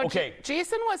parts. Now, okay.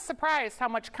 Jason was surprised how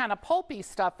much kind of pulpy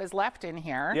stuff is left in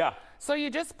here. Yeah. So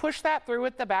you just push that through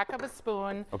with the back of a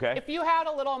spoon. Okay. If you had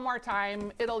a little more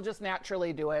time, it'll just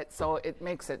naturally do it. So it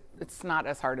makes it's not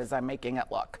as hard as I'm making it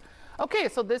look. Okay,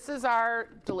 so this is our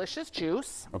delicious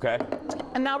juice. Okay.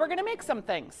 And now we're gonna make some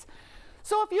things.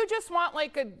 So if you just want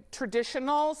like a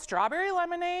traditional strawberry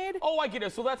lemonade. Oh, I get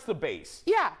it. So that's the base.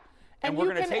 Yeah. And we're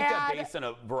going to take that base in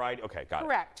a variety. Okay, got it.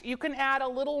 Correct. You can add a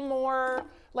little more,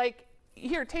 like,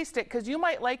 here, taste it, because you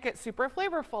might like it super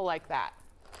flavorful like that.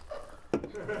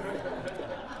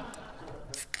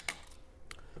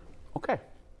 Okay.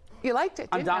 You liked it,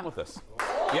 I'm didn't done you? with this.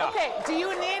 Yeah. Okay, do you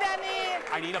need any?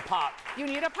 I need a pop. You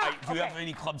need a pop? Do you have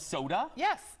any club soda?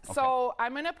 Yes. Okay. So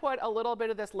I'm going to put a little bit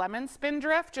of this lemon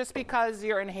spindrift just because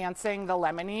you're enhancing the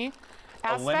lemony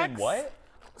aspects. A lemon what?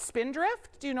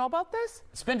 Spindrift. Do you know about this?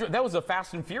 Spindrift. That was a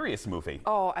Fast and Furious movie.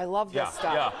 Oh, I love this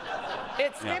stuff. Yeah.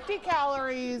 It's 50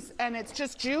 calories, and it's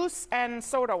just juice and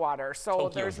soda water, so Tokyo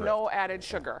there's Drift. no added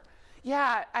sugar.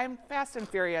 Yeah, I'm Fast and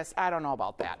Furious. I don't know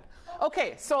about that.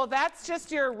 Okay, so that's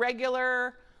just your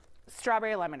regular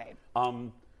strawberry lemonade.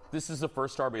 This is the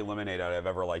first strawberry lemonade I've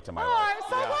ever liked in my life. Oh, I'm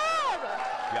so glad.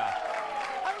 Yeah.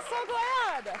 I'm so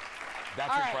glad. That's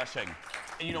All right. refreshing.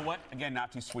 And you know what? Again,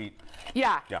 not too sweet.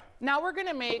 Yeah. Yeah. Now we're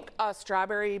gonna make a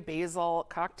strawberry basil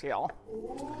cocktail.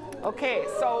 Okay,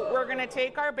 so we're gonna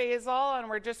take our basil and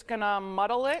we're just gonna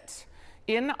muddle it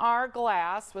in our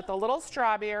glass with a little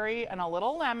strawberry and a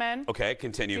little lemon. Okay,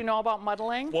 continue. Do you know about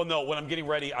muddling? Well, no, when I'm getting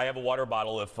ready, I have a water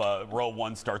bottle if row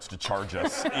 1 starts to charge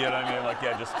us. You know what I mean? Like,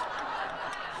 yeah, just.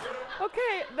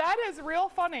 Okay, that is real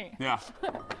funny. Yeah.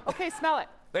 Okay, smell it.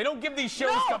 They don't give these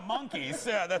shows to monkeys.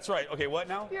 Yeah, that's right. Okay, what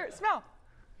now? Here, smell.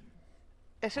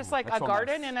 It's just like that's a so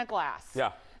garden nice. in a glass.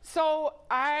 Yeah. So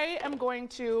I am going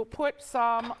to put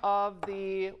some of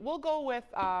the, we'll go with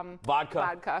Vodka.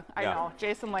 Vodka. I Yeah. know,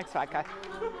 Jason likes vodka.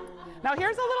 Now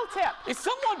here's a little tip. Is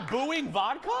someone booing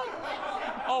vodka?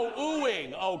 Oh,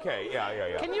 oohing. Okay,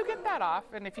 yeah. Can you get that off?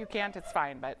 And if you can't, it's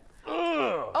fine, but.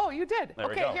 Ugh. Oh, you did. There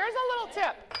we Okay, go. here's a little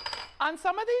tip. On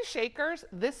some of these shakers,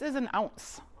 this is an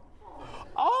ounce.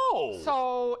 Oh.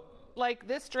 So, like,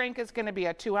 this drink is going to be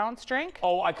a 2-ounce drink.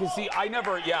 Oh, I can see. I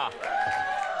never, yeah.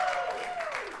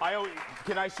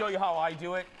 Can I show you how I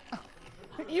do it?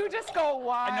 You just go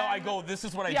one. No, I go, this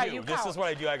is what I do. This is what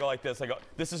I do. I go like this. I go,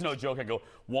 this is no joke. I go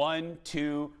 1,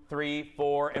 2, 3,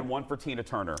 4, and 1 for Tina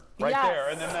Turner. Right Yes, there.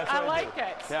 And then that's what I like do.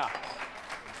 it. Yeah.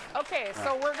 Okay,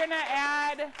 so we're going to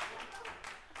add,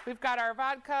 we've got our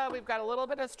vodka, we've got a little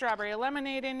bit of strawberry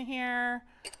lemonade in here.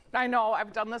 I know,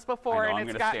 I've done this before I know, and I'm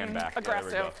it's gonna gotten stand back. Yeah, there we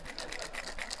aggressive.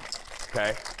 go.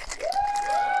 Okay.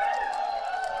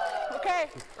 Okay,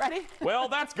 ready? Well,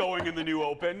 that's going in the new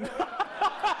open.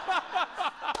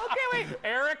 Okay, wait.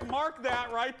 Eric, mark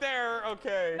that right there.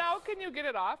 Okay. Now can you get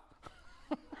it off?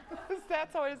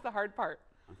 That's always the hard part.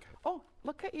 Okay. Oh,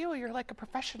 look at you. You're like a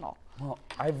professional. Well,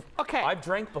 I've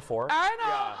drank before. I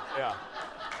know. Yeah.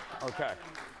 Okay.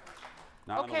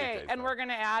 Not on the Okay, weekdays, and though. we're going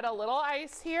to add a little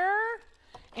ice here.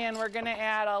 And we're going to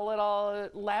add a little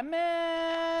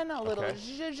lemon, a little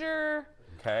ginger.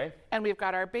 Okay. And we've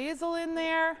got our basil in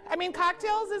there. I mean,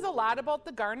 cocktails is a lot about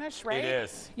the garnish, right? It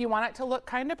is. You want it to look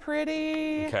kind of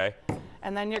pretty. Okay.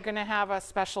 And then you're going to have a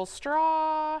special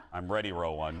straw. I'm ready,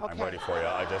 row 1. I'm Okay. ready for you.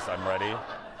 I'm ready.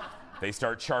 They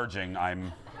start charging.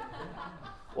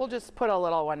 We'll just put a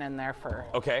little one in there for.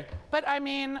 Okay. But I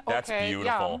mean, That's okay,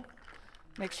 beautiful. yum.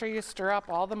 Make sure you stir up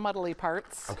all the muddly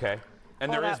parts. Okay. And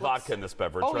Oh, there that is vodka looks- in this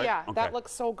beverage, Oh right? yeah, Okay. that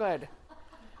looks so good.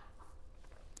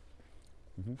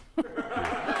 Mhm.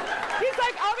 He's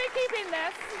like, I'll be keeping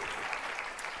this.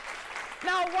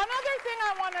 Now, one other thing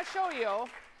I want to show you.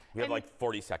 We have like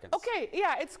 40 seconds. Okay,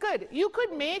 yeah, it's good. You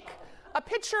could make a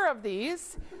picture of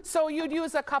these. So you'd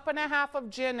use a 1.5 cups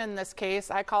of gin in this case.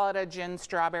 I call it a gin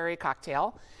strawberry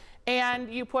cocktail.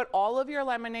 And you put all of your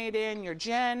lemonade in, your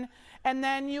gin, and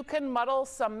then you can muddle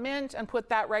some mint and put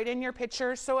that right in your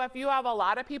pitcher. So if you have a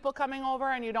lot of people coming over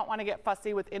and you don't want to get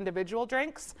fussy with individual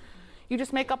drinks, you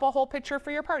just make up a whole pitcher for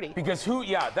your party. Because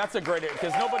that's a great,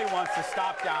 because nobody wants to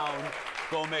stop down,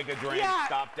 go make a drink, Yeah.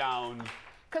 stop down.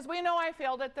 because we know I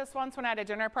failed at this once when I had a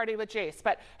dinner party with Jace,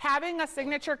 but having a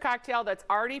signature cocktail that's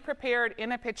already prepared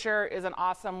in a pitcher is an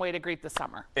awesome way to greet the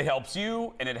summer. It helps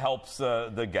you and it helps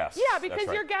the guests. Yeah,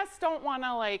 because your guests don't want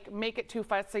to like make it too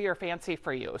fussy or fancy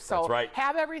for you. So That's right.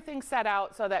 have everything set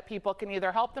out so that people can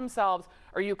either help themselves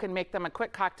or you can make them a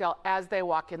quick cocktail as they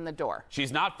walk in the door.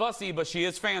 She's not fussy, but she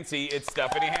is fancy. It's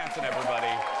Stephanie Hansen, everybody.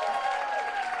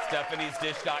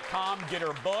 Stephanie'sDish.com. Get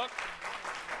her book.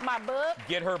 My book.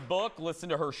 Get her book. Listen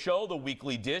to her show, The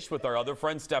Weekly Dish, with our other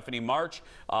friend, Stephanie March,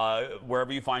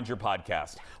 wherever you find your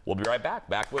podcast. We'll be right back.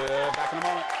 Back in a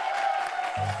moment.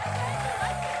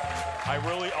 I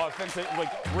really,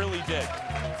 really did.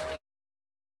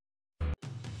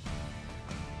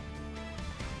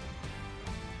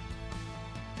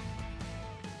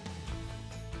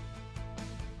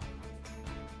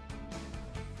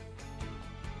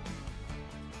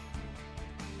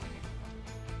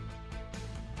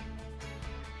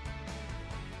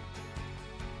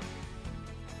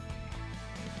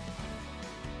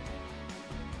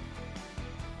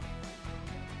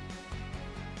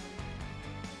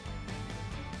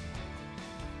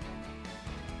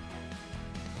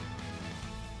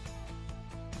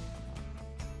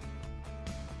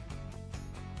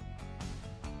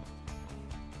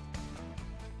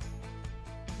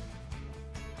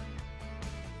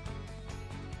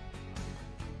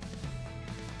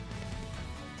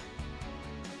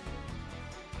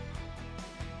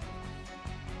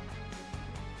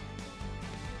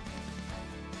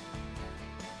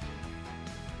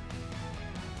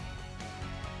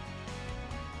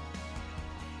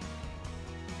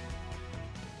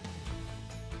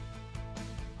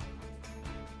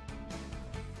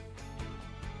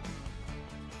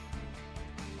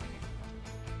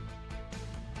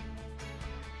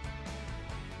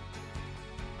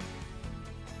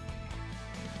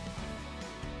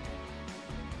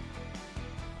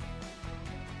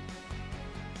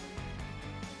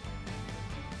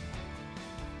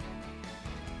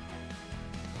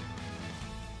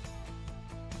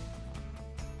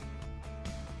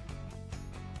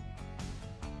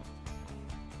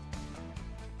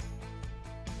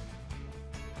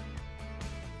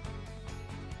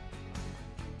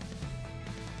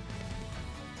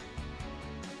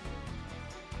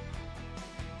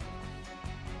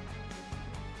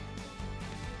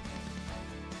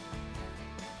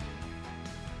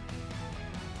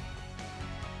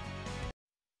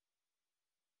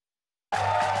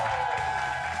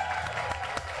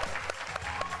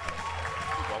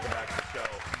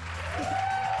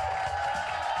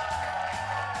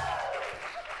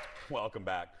 Welcome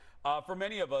back. For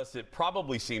many of us, it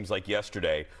probably seems like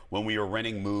yesterday when we were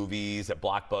renting movies at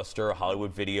Blockbuster,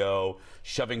 Hollywood Video,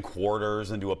 shoving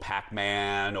quarters into a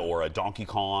Pac-Man or a Donkey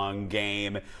Kong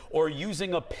game, or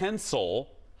using a pencil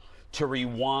to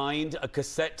rewind a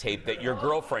cassette tape that your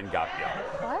girlfriend got you.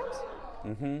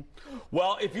 What?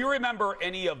 Well, if you remember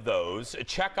any of those,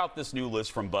 check out this new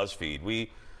list from BuzzFeed.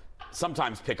 We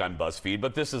sometimes pick on BuzzFeed,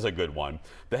 but this is a good one.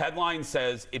 The headline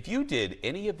says, if you did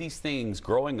any of these things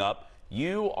growing up,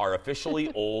 you are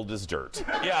officially old as dirt.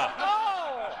 Yeah.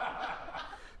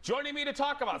 Joining me to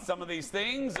talk about some of these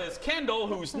things is Kendall,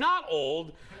 who's not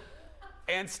old,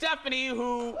 and Stephanie,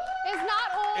 who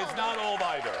is not old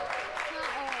either.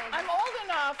 I'm old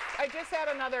enough. I just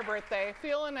had another birthday.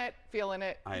 Feeling it, feeling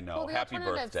it. I know. Well, the Happy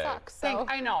alternative birthday. sucks, so.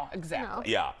 I know,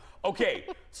 exactly. Yeah. Okay,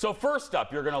 so first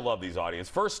up, you're going to love these, audience.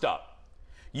 First up,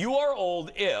 you are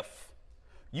old if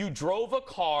you drove a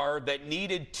car that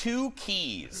needed 2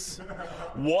 keys.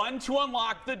 One to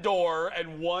unlock the door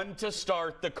and one to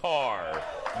start the car.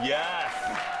 Yes.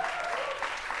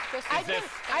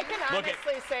 I can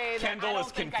honestly say that Kendall I don't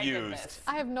is think I did confused. this.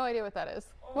 I have no idea what that is.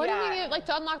 What do you mean, like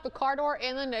to unlock the car door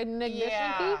and then an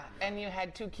ignition key? And you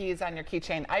had 2 keys on your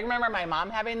keychain. I remember my mom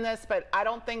having this, but I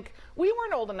don't think we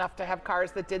weren't old enough to have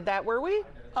cars that did that, were we?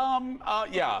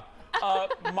 Yeah.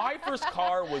 My first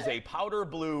car was a powder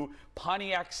blue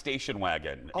Pontiac station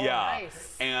wagon. Oh, yeah.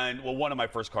 nice. And well, one of my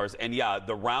first cars. And yeah,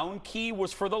 the round key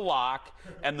was for the lock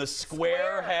and the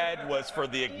square head was for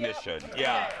the ignition. Yep.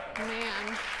 Yeah.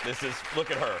 Man. This is, look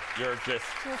at her. You're just.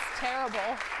 It's terrible.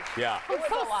 Yeah. It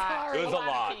was a lot. It was a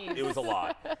lot. It was a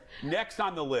lot. Next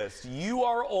on the list, you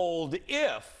are old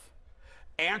if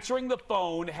answering the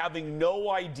phone having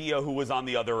no idea who was on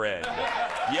the other end.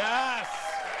 Yes.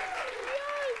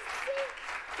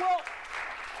 Well,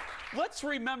 let's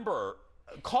remember,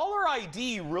 caller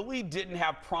ID really didn't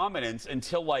have prominence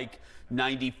until like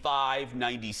 95,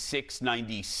 96,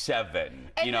 97,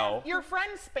 And you know? your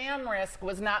friend's spam risk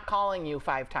was not calling you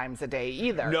 5 times a day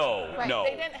either. No, no.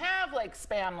 They didn't have like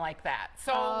spam like that.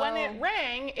 So when it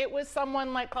rang, it was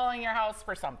someone like calling your house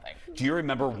for something. Do you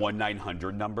remember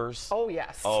 1-900 numbers? Oh,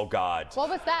 yes. Oh, God. What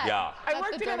was that? Yeah. I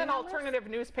worked in an alternative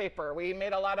newspaper. We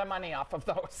made a lot of money off of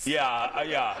those. Yeah,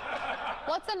 yeah.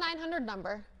 What's a 900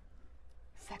 number?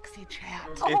 Sexy chat.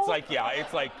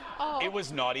 It's like, Oh. it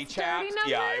was naughty chat.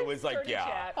 Yeah, it was like, Dirty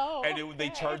chat. Oh, and they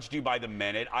charged you by the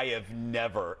minute. I have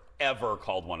never, ever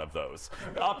called one of those.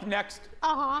 Up next.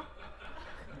 Uh-huh.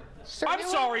 Sure I'm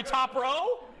sorry, top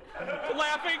row.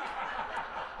 Laughing.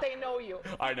 They know you.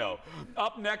 I know.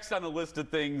 Up next on the list of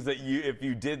things that if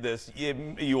you did this,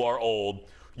 you are old.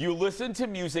 You listen to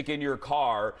music in your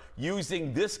car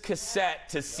using this cassette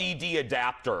to CD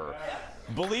adapter.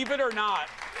 Believe it or not,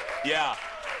 yeah.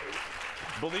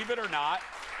 Believe it or not,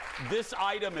 this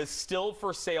item is still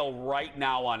for sale right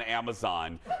now on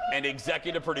Amazon, and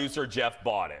executive producer Jeff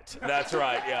bought it. That's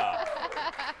right, yeah.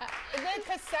 The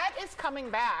cassette is coming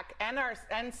back, and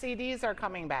CDs are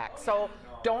coming back. So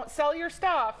don't sell your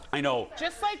stuff. I know.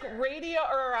 Just like radio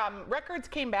or records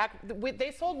came back,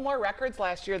 they sold more records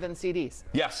last year than CDs.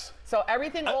 Yes. So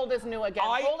everything old is new again.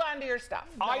 Hold on to your stuff.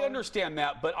 I understand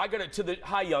that, but I got it to the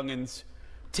hi youngins.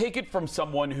 Take it from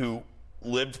someone who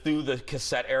lived through the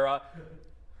cassette era.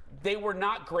 They were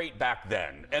not great back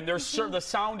then, and the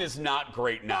sound is not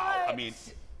great now. I mean,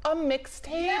 a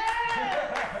mixtape.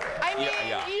 I mean,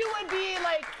 yeah. you would be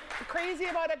like crazy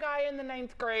about a guy in the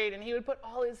 9th grade, and he would put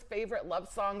all his favorite love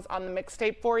songs on the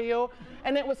mixtape for you,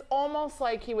 and it was almost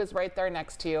like he was right there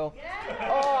next to you.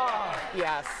 Oh,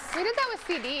 yes. We did that with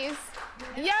CDs.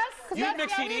 Yes. You would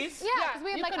mix CDs? Yeah, because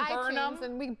we had you like can burn iTunes them.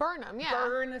 and we burn them. Yeah.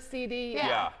 Burn a CD.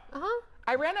 Yeah. Uh-huh.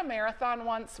 I ran a marathon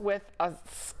once with a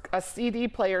CD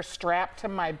player strapped to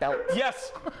my belt.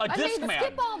 Yes, a Discman.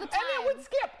 Skip all the time. And it would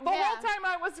skip the whole time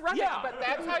I was running, Yeah. but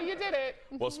that's how you did it.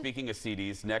 Well, speaking of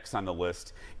CDs, next on the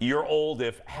list, you're old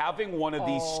if having one of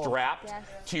these strapped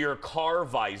to your car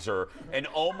visor and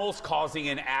almost causing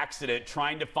an accident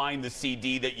trying to find the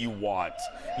CD that you want.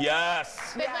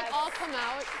 Yes. They like all come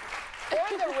out.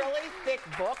 Or the really thick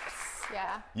books.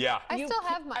 Yeah. Yeah. I still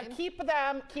have mine. Keep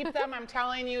them. I'm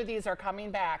telling you, these are coming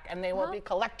back, and they will be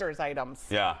collector's items.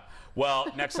 Yeah. Well,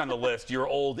 next on the list, you're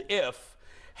old if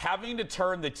having to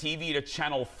turn the TV to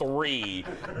channel 3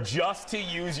 just to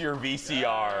use your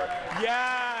VCR.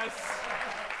 Yes.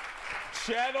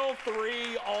 Channel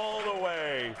 3 all the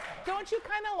way. Don't you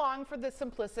kind of long for the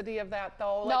simplicity of that,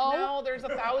 though? No. Like, no, there's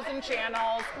 1,000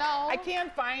 channels. No. I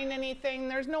can't find anything.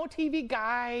 There's no TV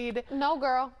guide. No,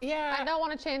 girl. Yeah. I don't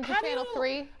want to change to channel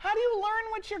 3. How do you learn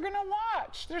what you're going to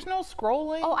watch? There's no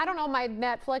scrolling. Oh, I don't know my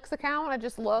Netflix account. I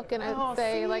just look and I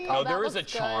say like, oh, No, that there is a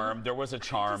looks good. charm. There was a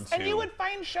charm too. And you would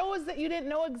find shows that you didn't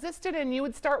know existed, and you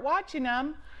would start watching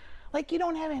them. Like, you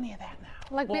don't have any of that now.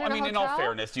 Like Well, being I mean, in a in all hotel?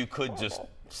 fairness, you could just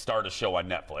start a show on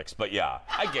Netflix. But yeah,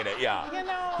 I get it. Yeah. You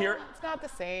know, Here, it's not the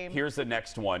same. here's the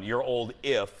next one. You're old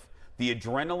if the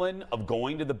adrenaline of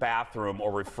going to the bathroom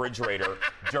or refrigerator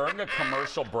during a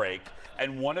commercial break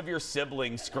and one of your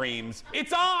siblings screams,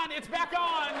 "It's on! It's back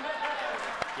on!"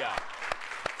 Yeah.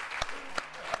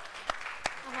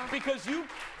 Because you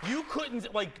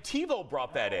couldn't, like, TiVo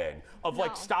brought that in, of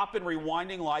like stop and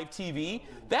rewinding live TV.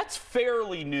 That's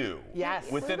fairly new. Yes.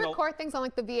 We record things on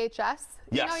like the VHS.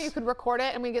 You know, Yes. you could record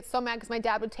it, and we get so mad because my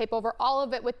dad would tape over all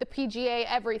of it with the PGA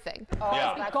everything. Oh,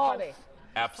 Yeah. that's Golf. funny.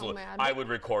 Absolutely. So mad. I would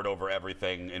record over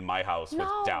everything in my house with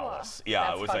No. Dallas. Yeah,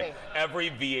 That's it was funny. like every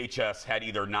VHS had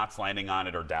either Knots Landing on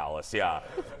it or Dallas. Yeah.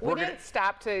 We didn't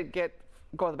stop to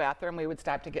go to the bathroom. We would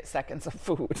stop to get seconds of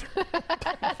food.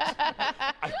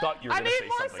 I thought you were I going to need say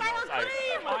more something sour else.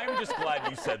 cream. I'm just glad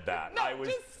you said that. No, I was.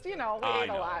 just, you know, we I ate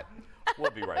a know. lot.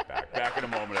 We'll be right back. Back in a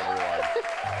moment, everyone.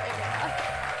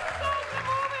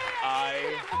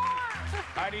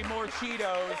 I need more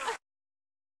Cheetos.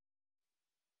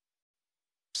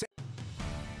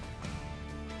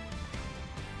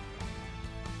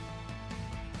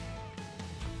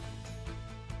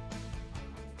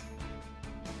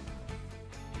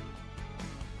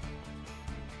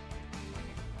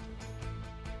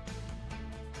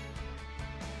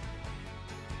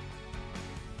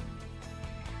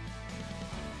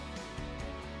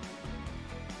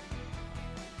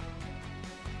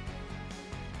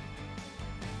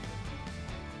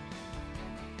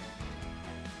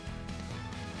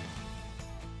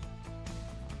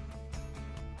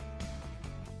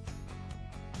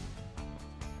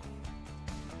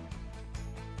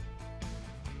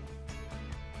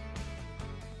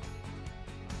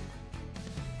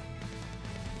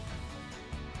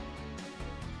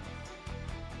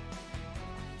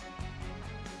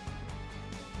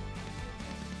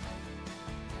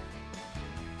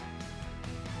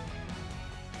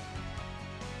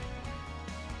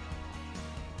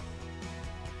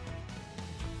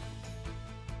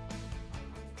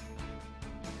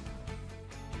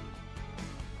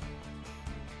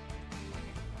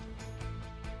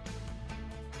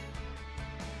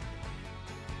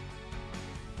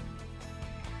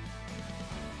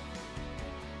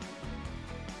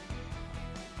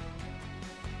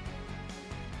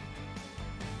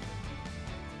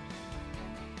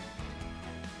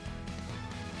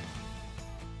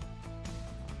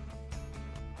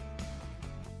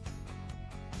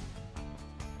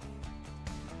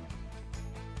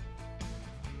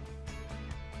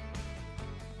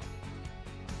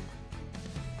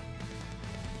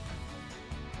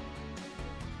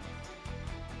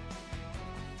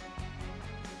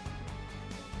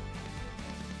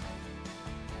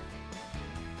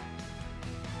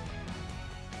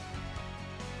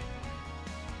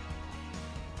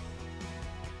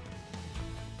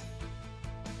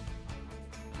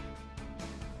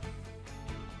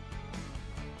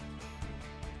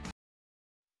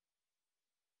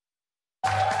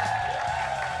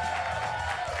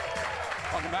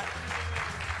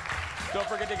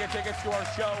 forget to get tickets to our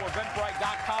show,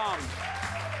 eventbrite.com,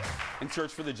 and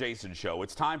search for The Jason Show.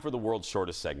 It's time for the world's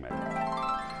shortest segment.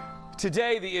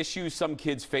 Today, the issues some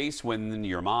kids face when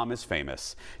your mom is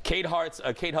famous. Kate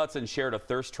Hudson shared a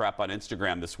thirst trap on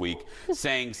Instagram this week,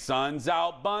 saying, "Sun's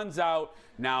out, buns out."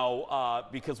 Now,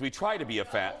 because we try to be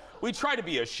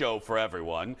a show for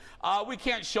everyone, we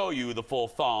can't show you the full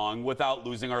thong without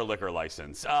losing our liquor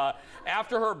license.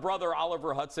 After her brother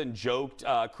Oliver Hudson joked,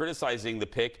 criticizing the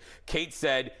pic, Kate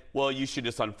said, "Well, you should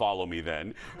just unfollow me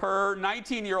then." Her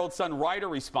 19-year-old son Ryder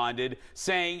responded,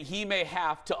 saying he may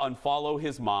have to unfollow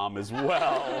his mom as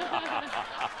well.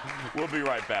 We'll be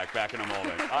right back in a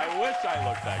moment. I wish I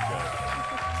looked that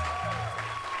good.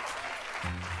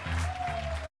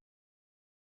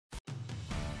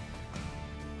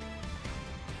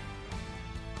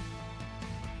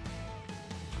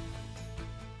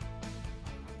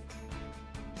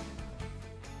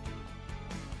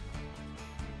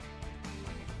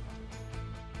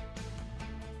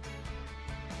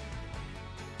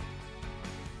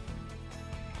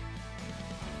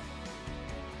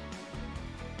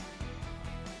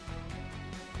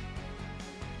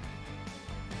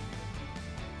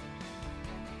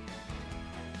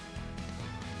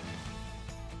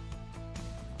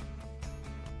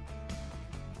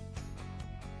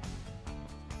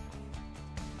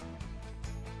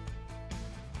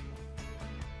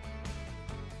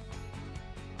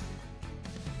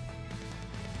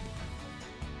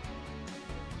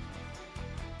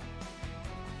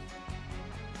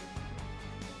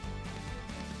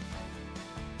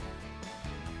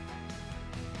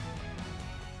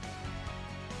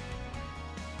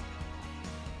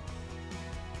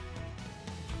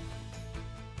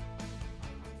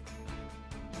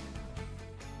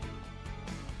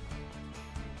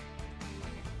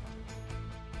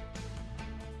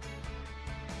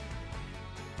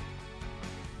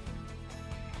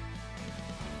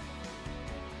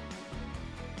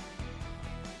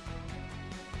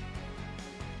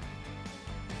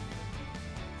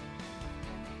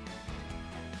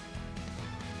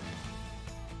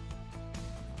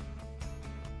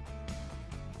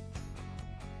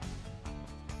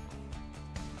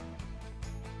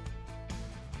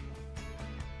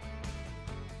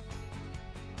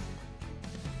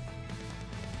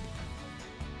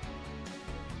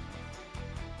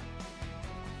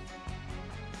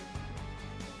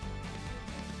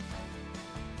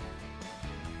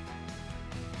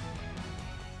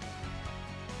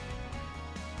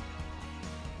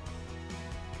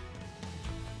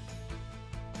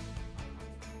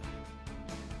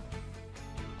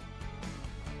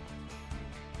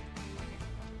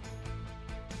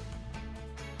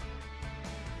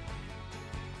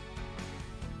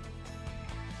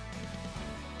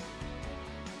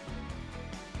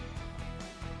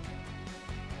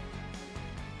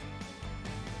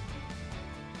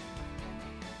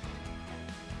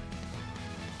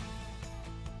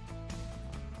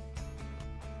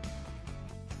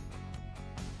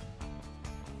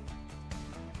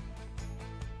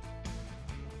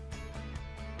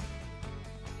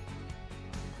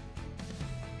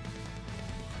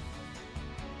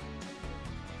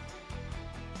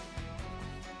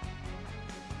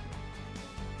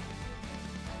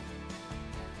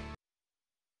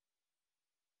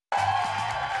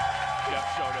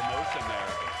 Showed emotion there.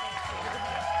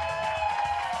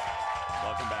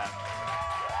 Welcome back.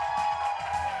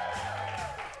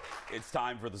 It's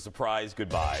time for the surprise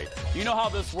goodbye. You know how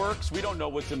this works? We don't know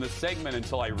what's in the segment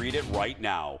until I read it right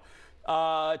now.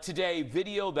 Today,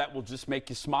 video that will just make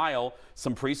you smile.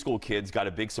 Some preschool kids got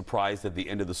a big surprise at the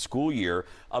end of the school year.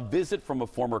 A visit from a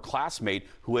former classmate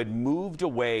who had moved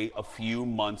away a few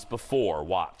months before.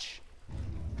 Watch.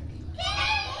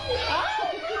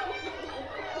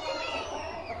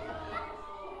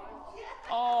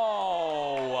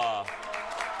 Oh,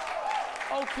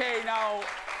 okay, now,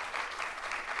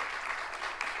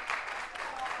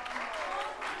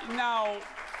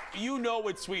 you know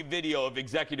it's sweet video if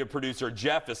executive producer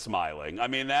Jeff is smiling. I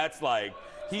mean, that's like,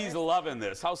 he's loving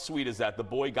this. How sweet is that? The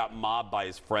boy got mobbed by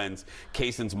his friends.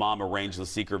 Kaysen's mom arranged the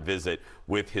secret visit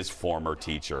with his former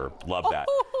teacher. Love that.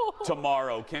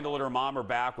 Tomorrow, Kendall and her mom are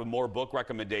back with more book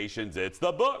recommendations. It's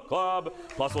the Book Club.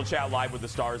 Plus, we'll chat live with the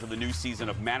stars of the new season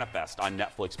of Manifest on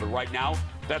Netflix. But right now,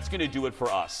 that's going to do it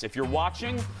for us. If you're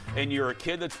watching and you're a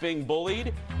kid that's being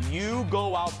bullied, you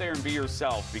go out there and be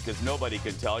yourself, because nobody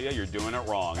can tell you you're doing it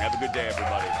wrong. Have a good day,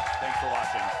 everybody. Thanks for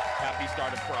watching. Happy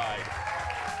start of Pride.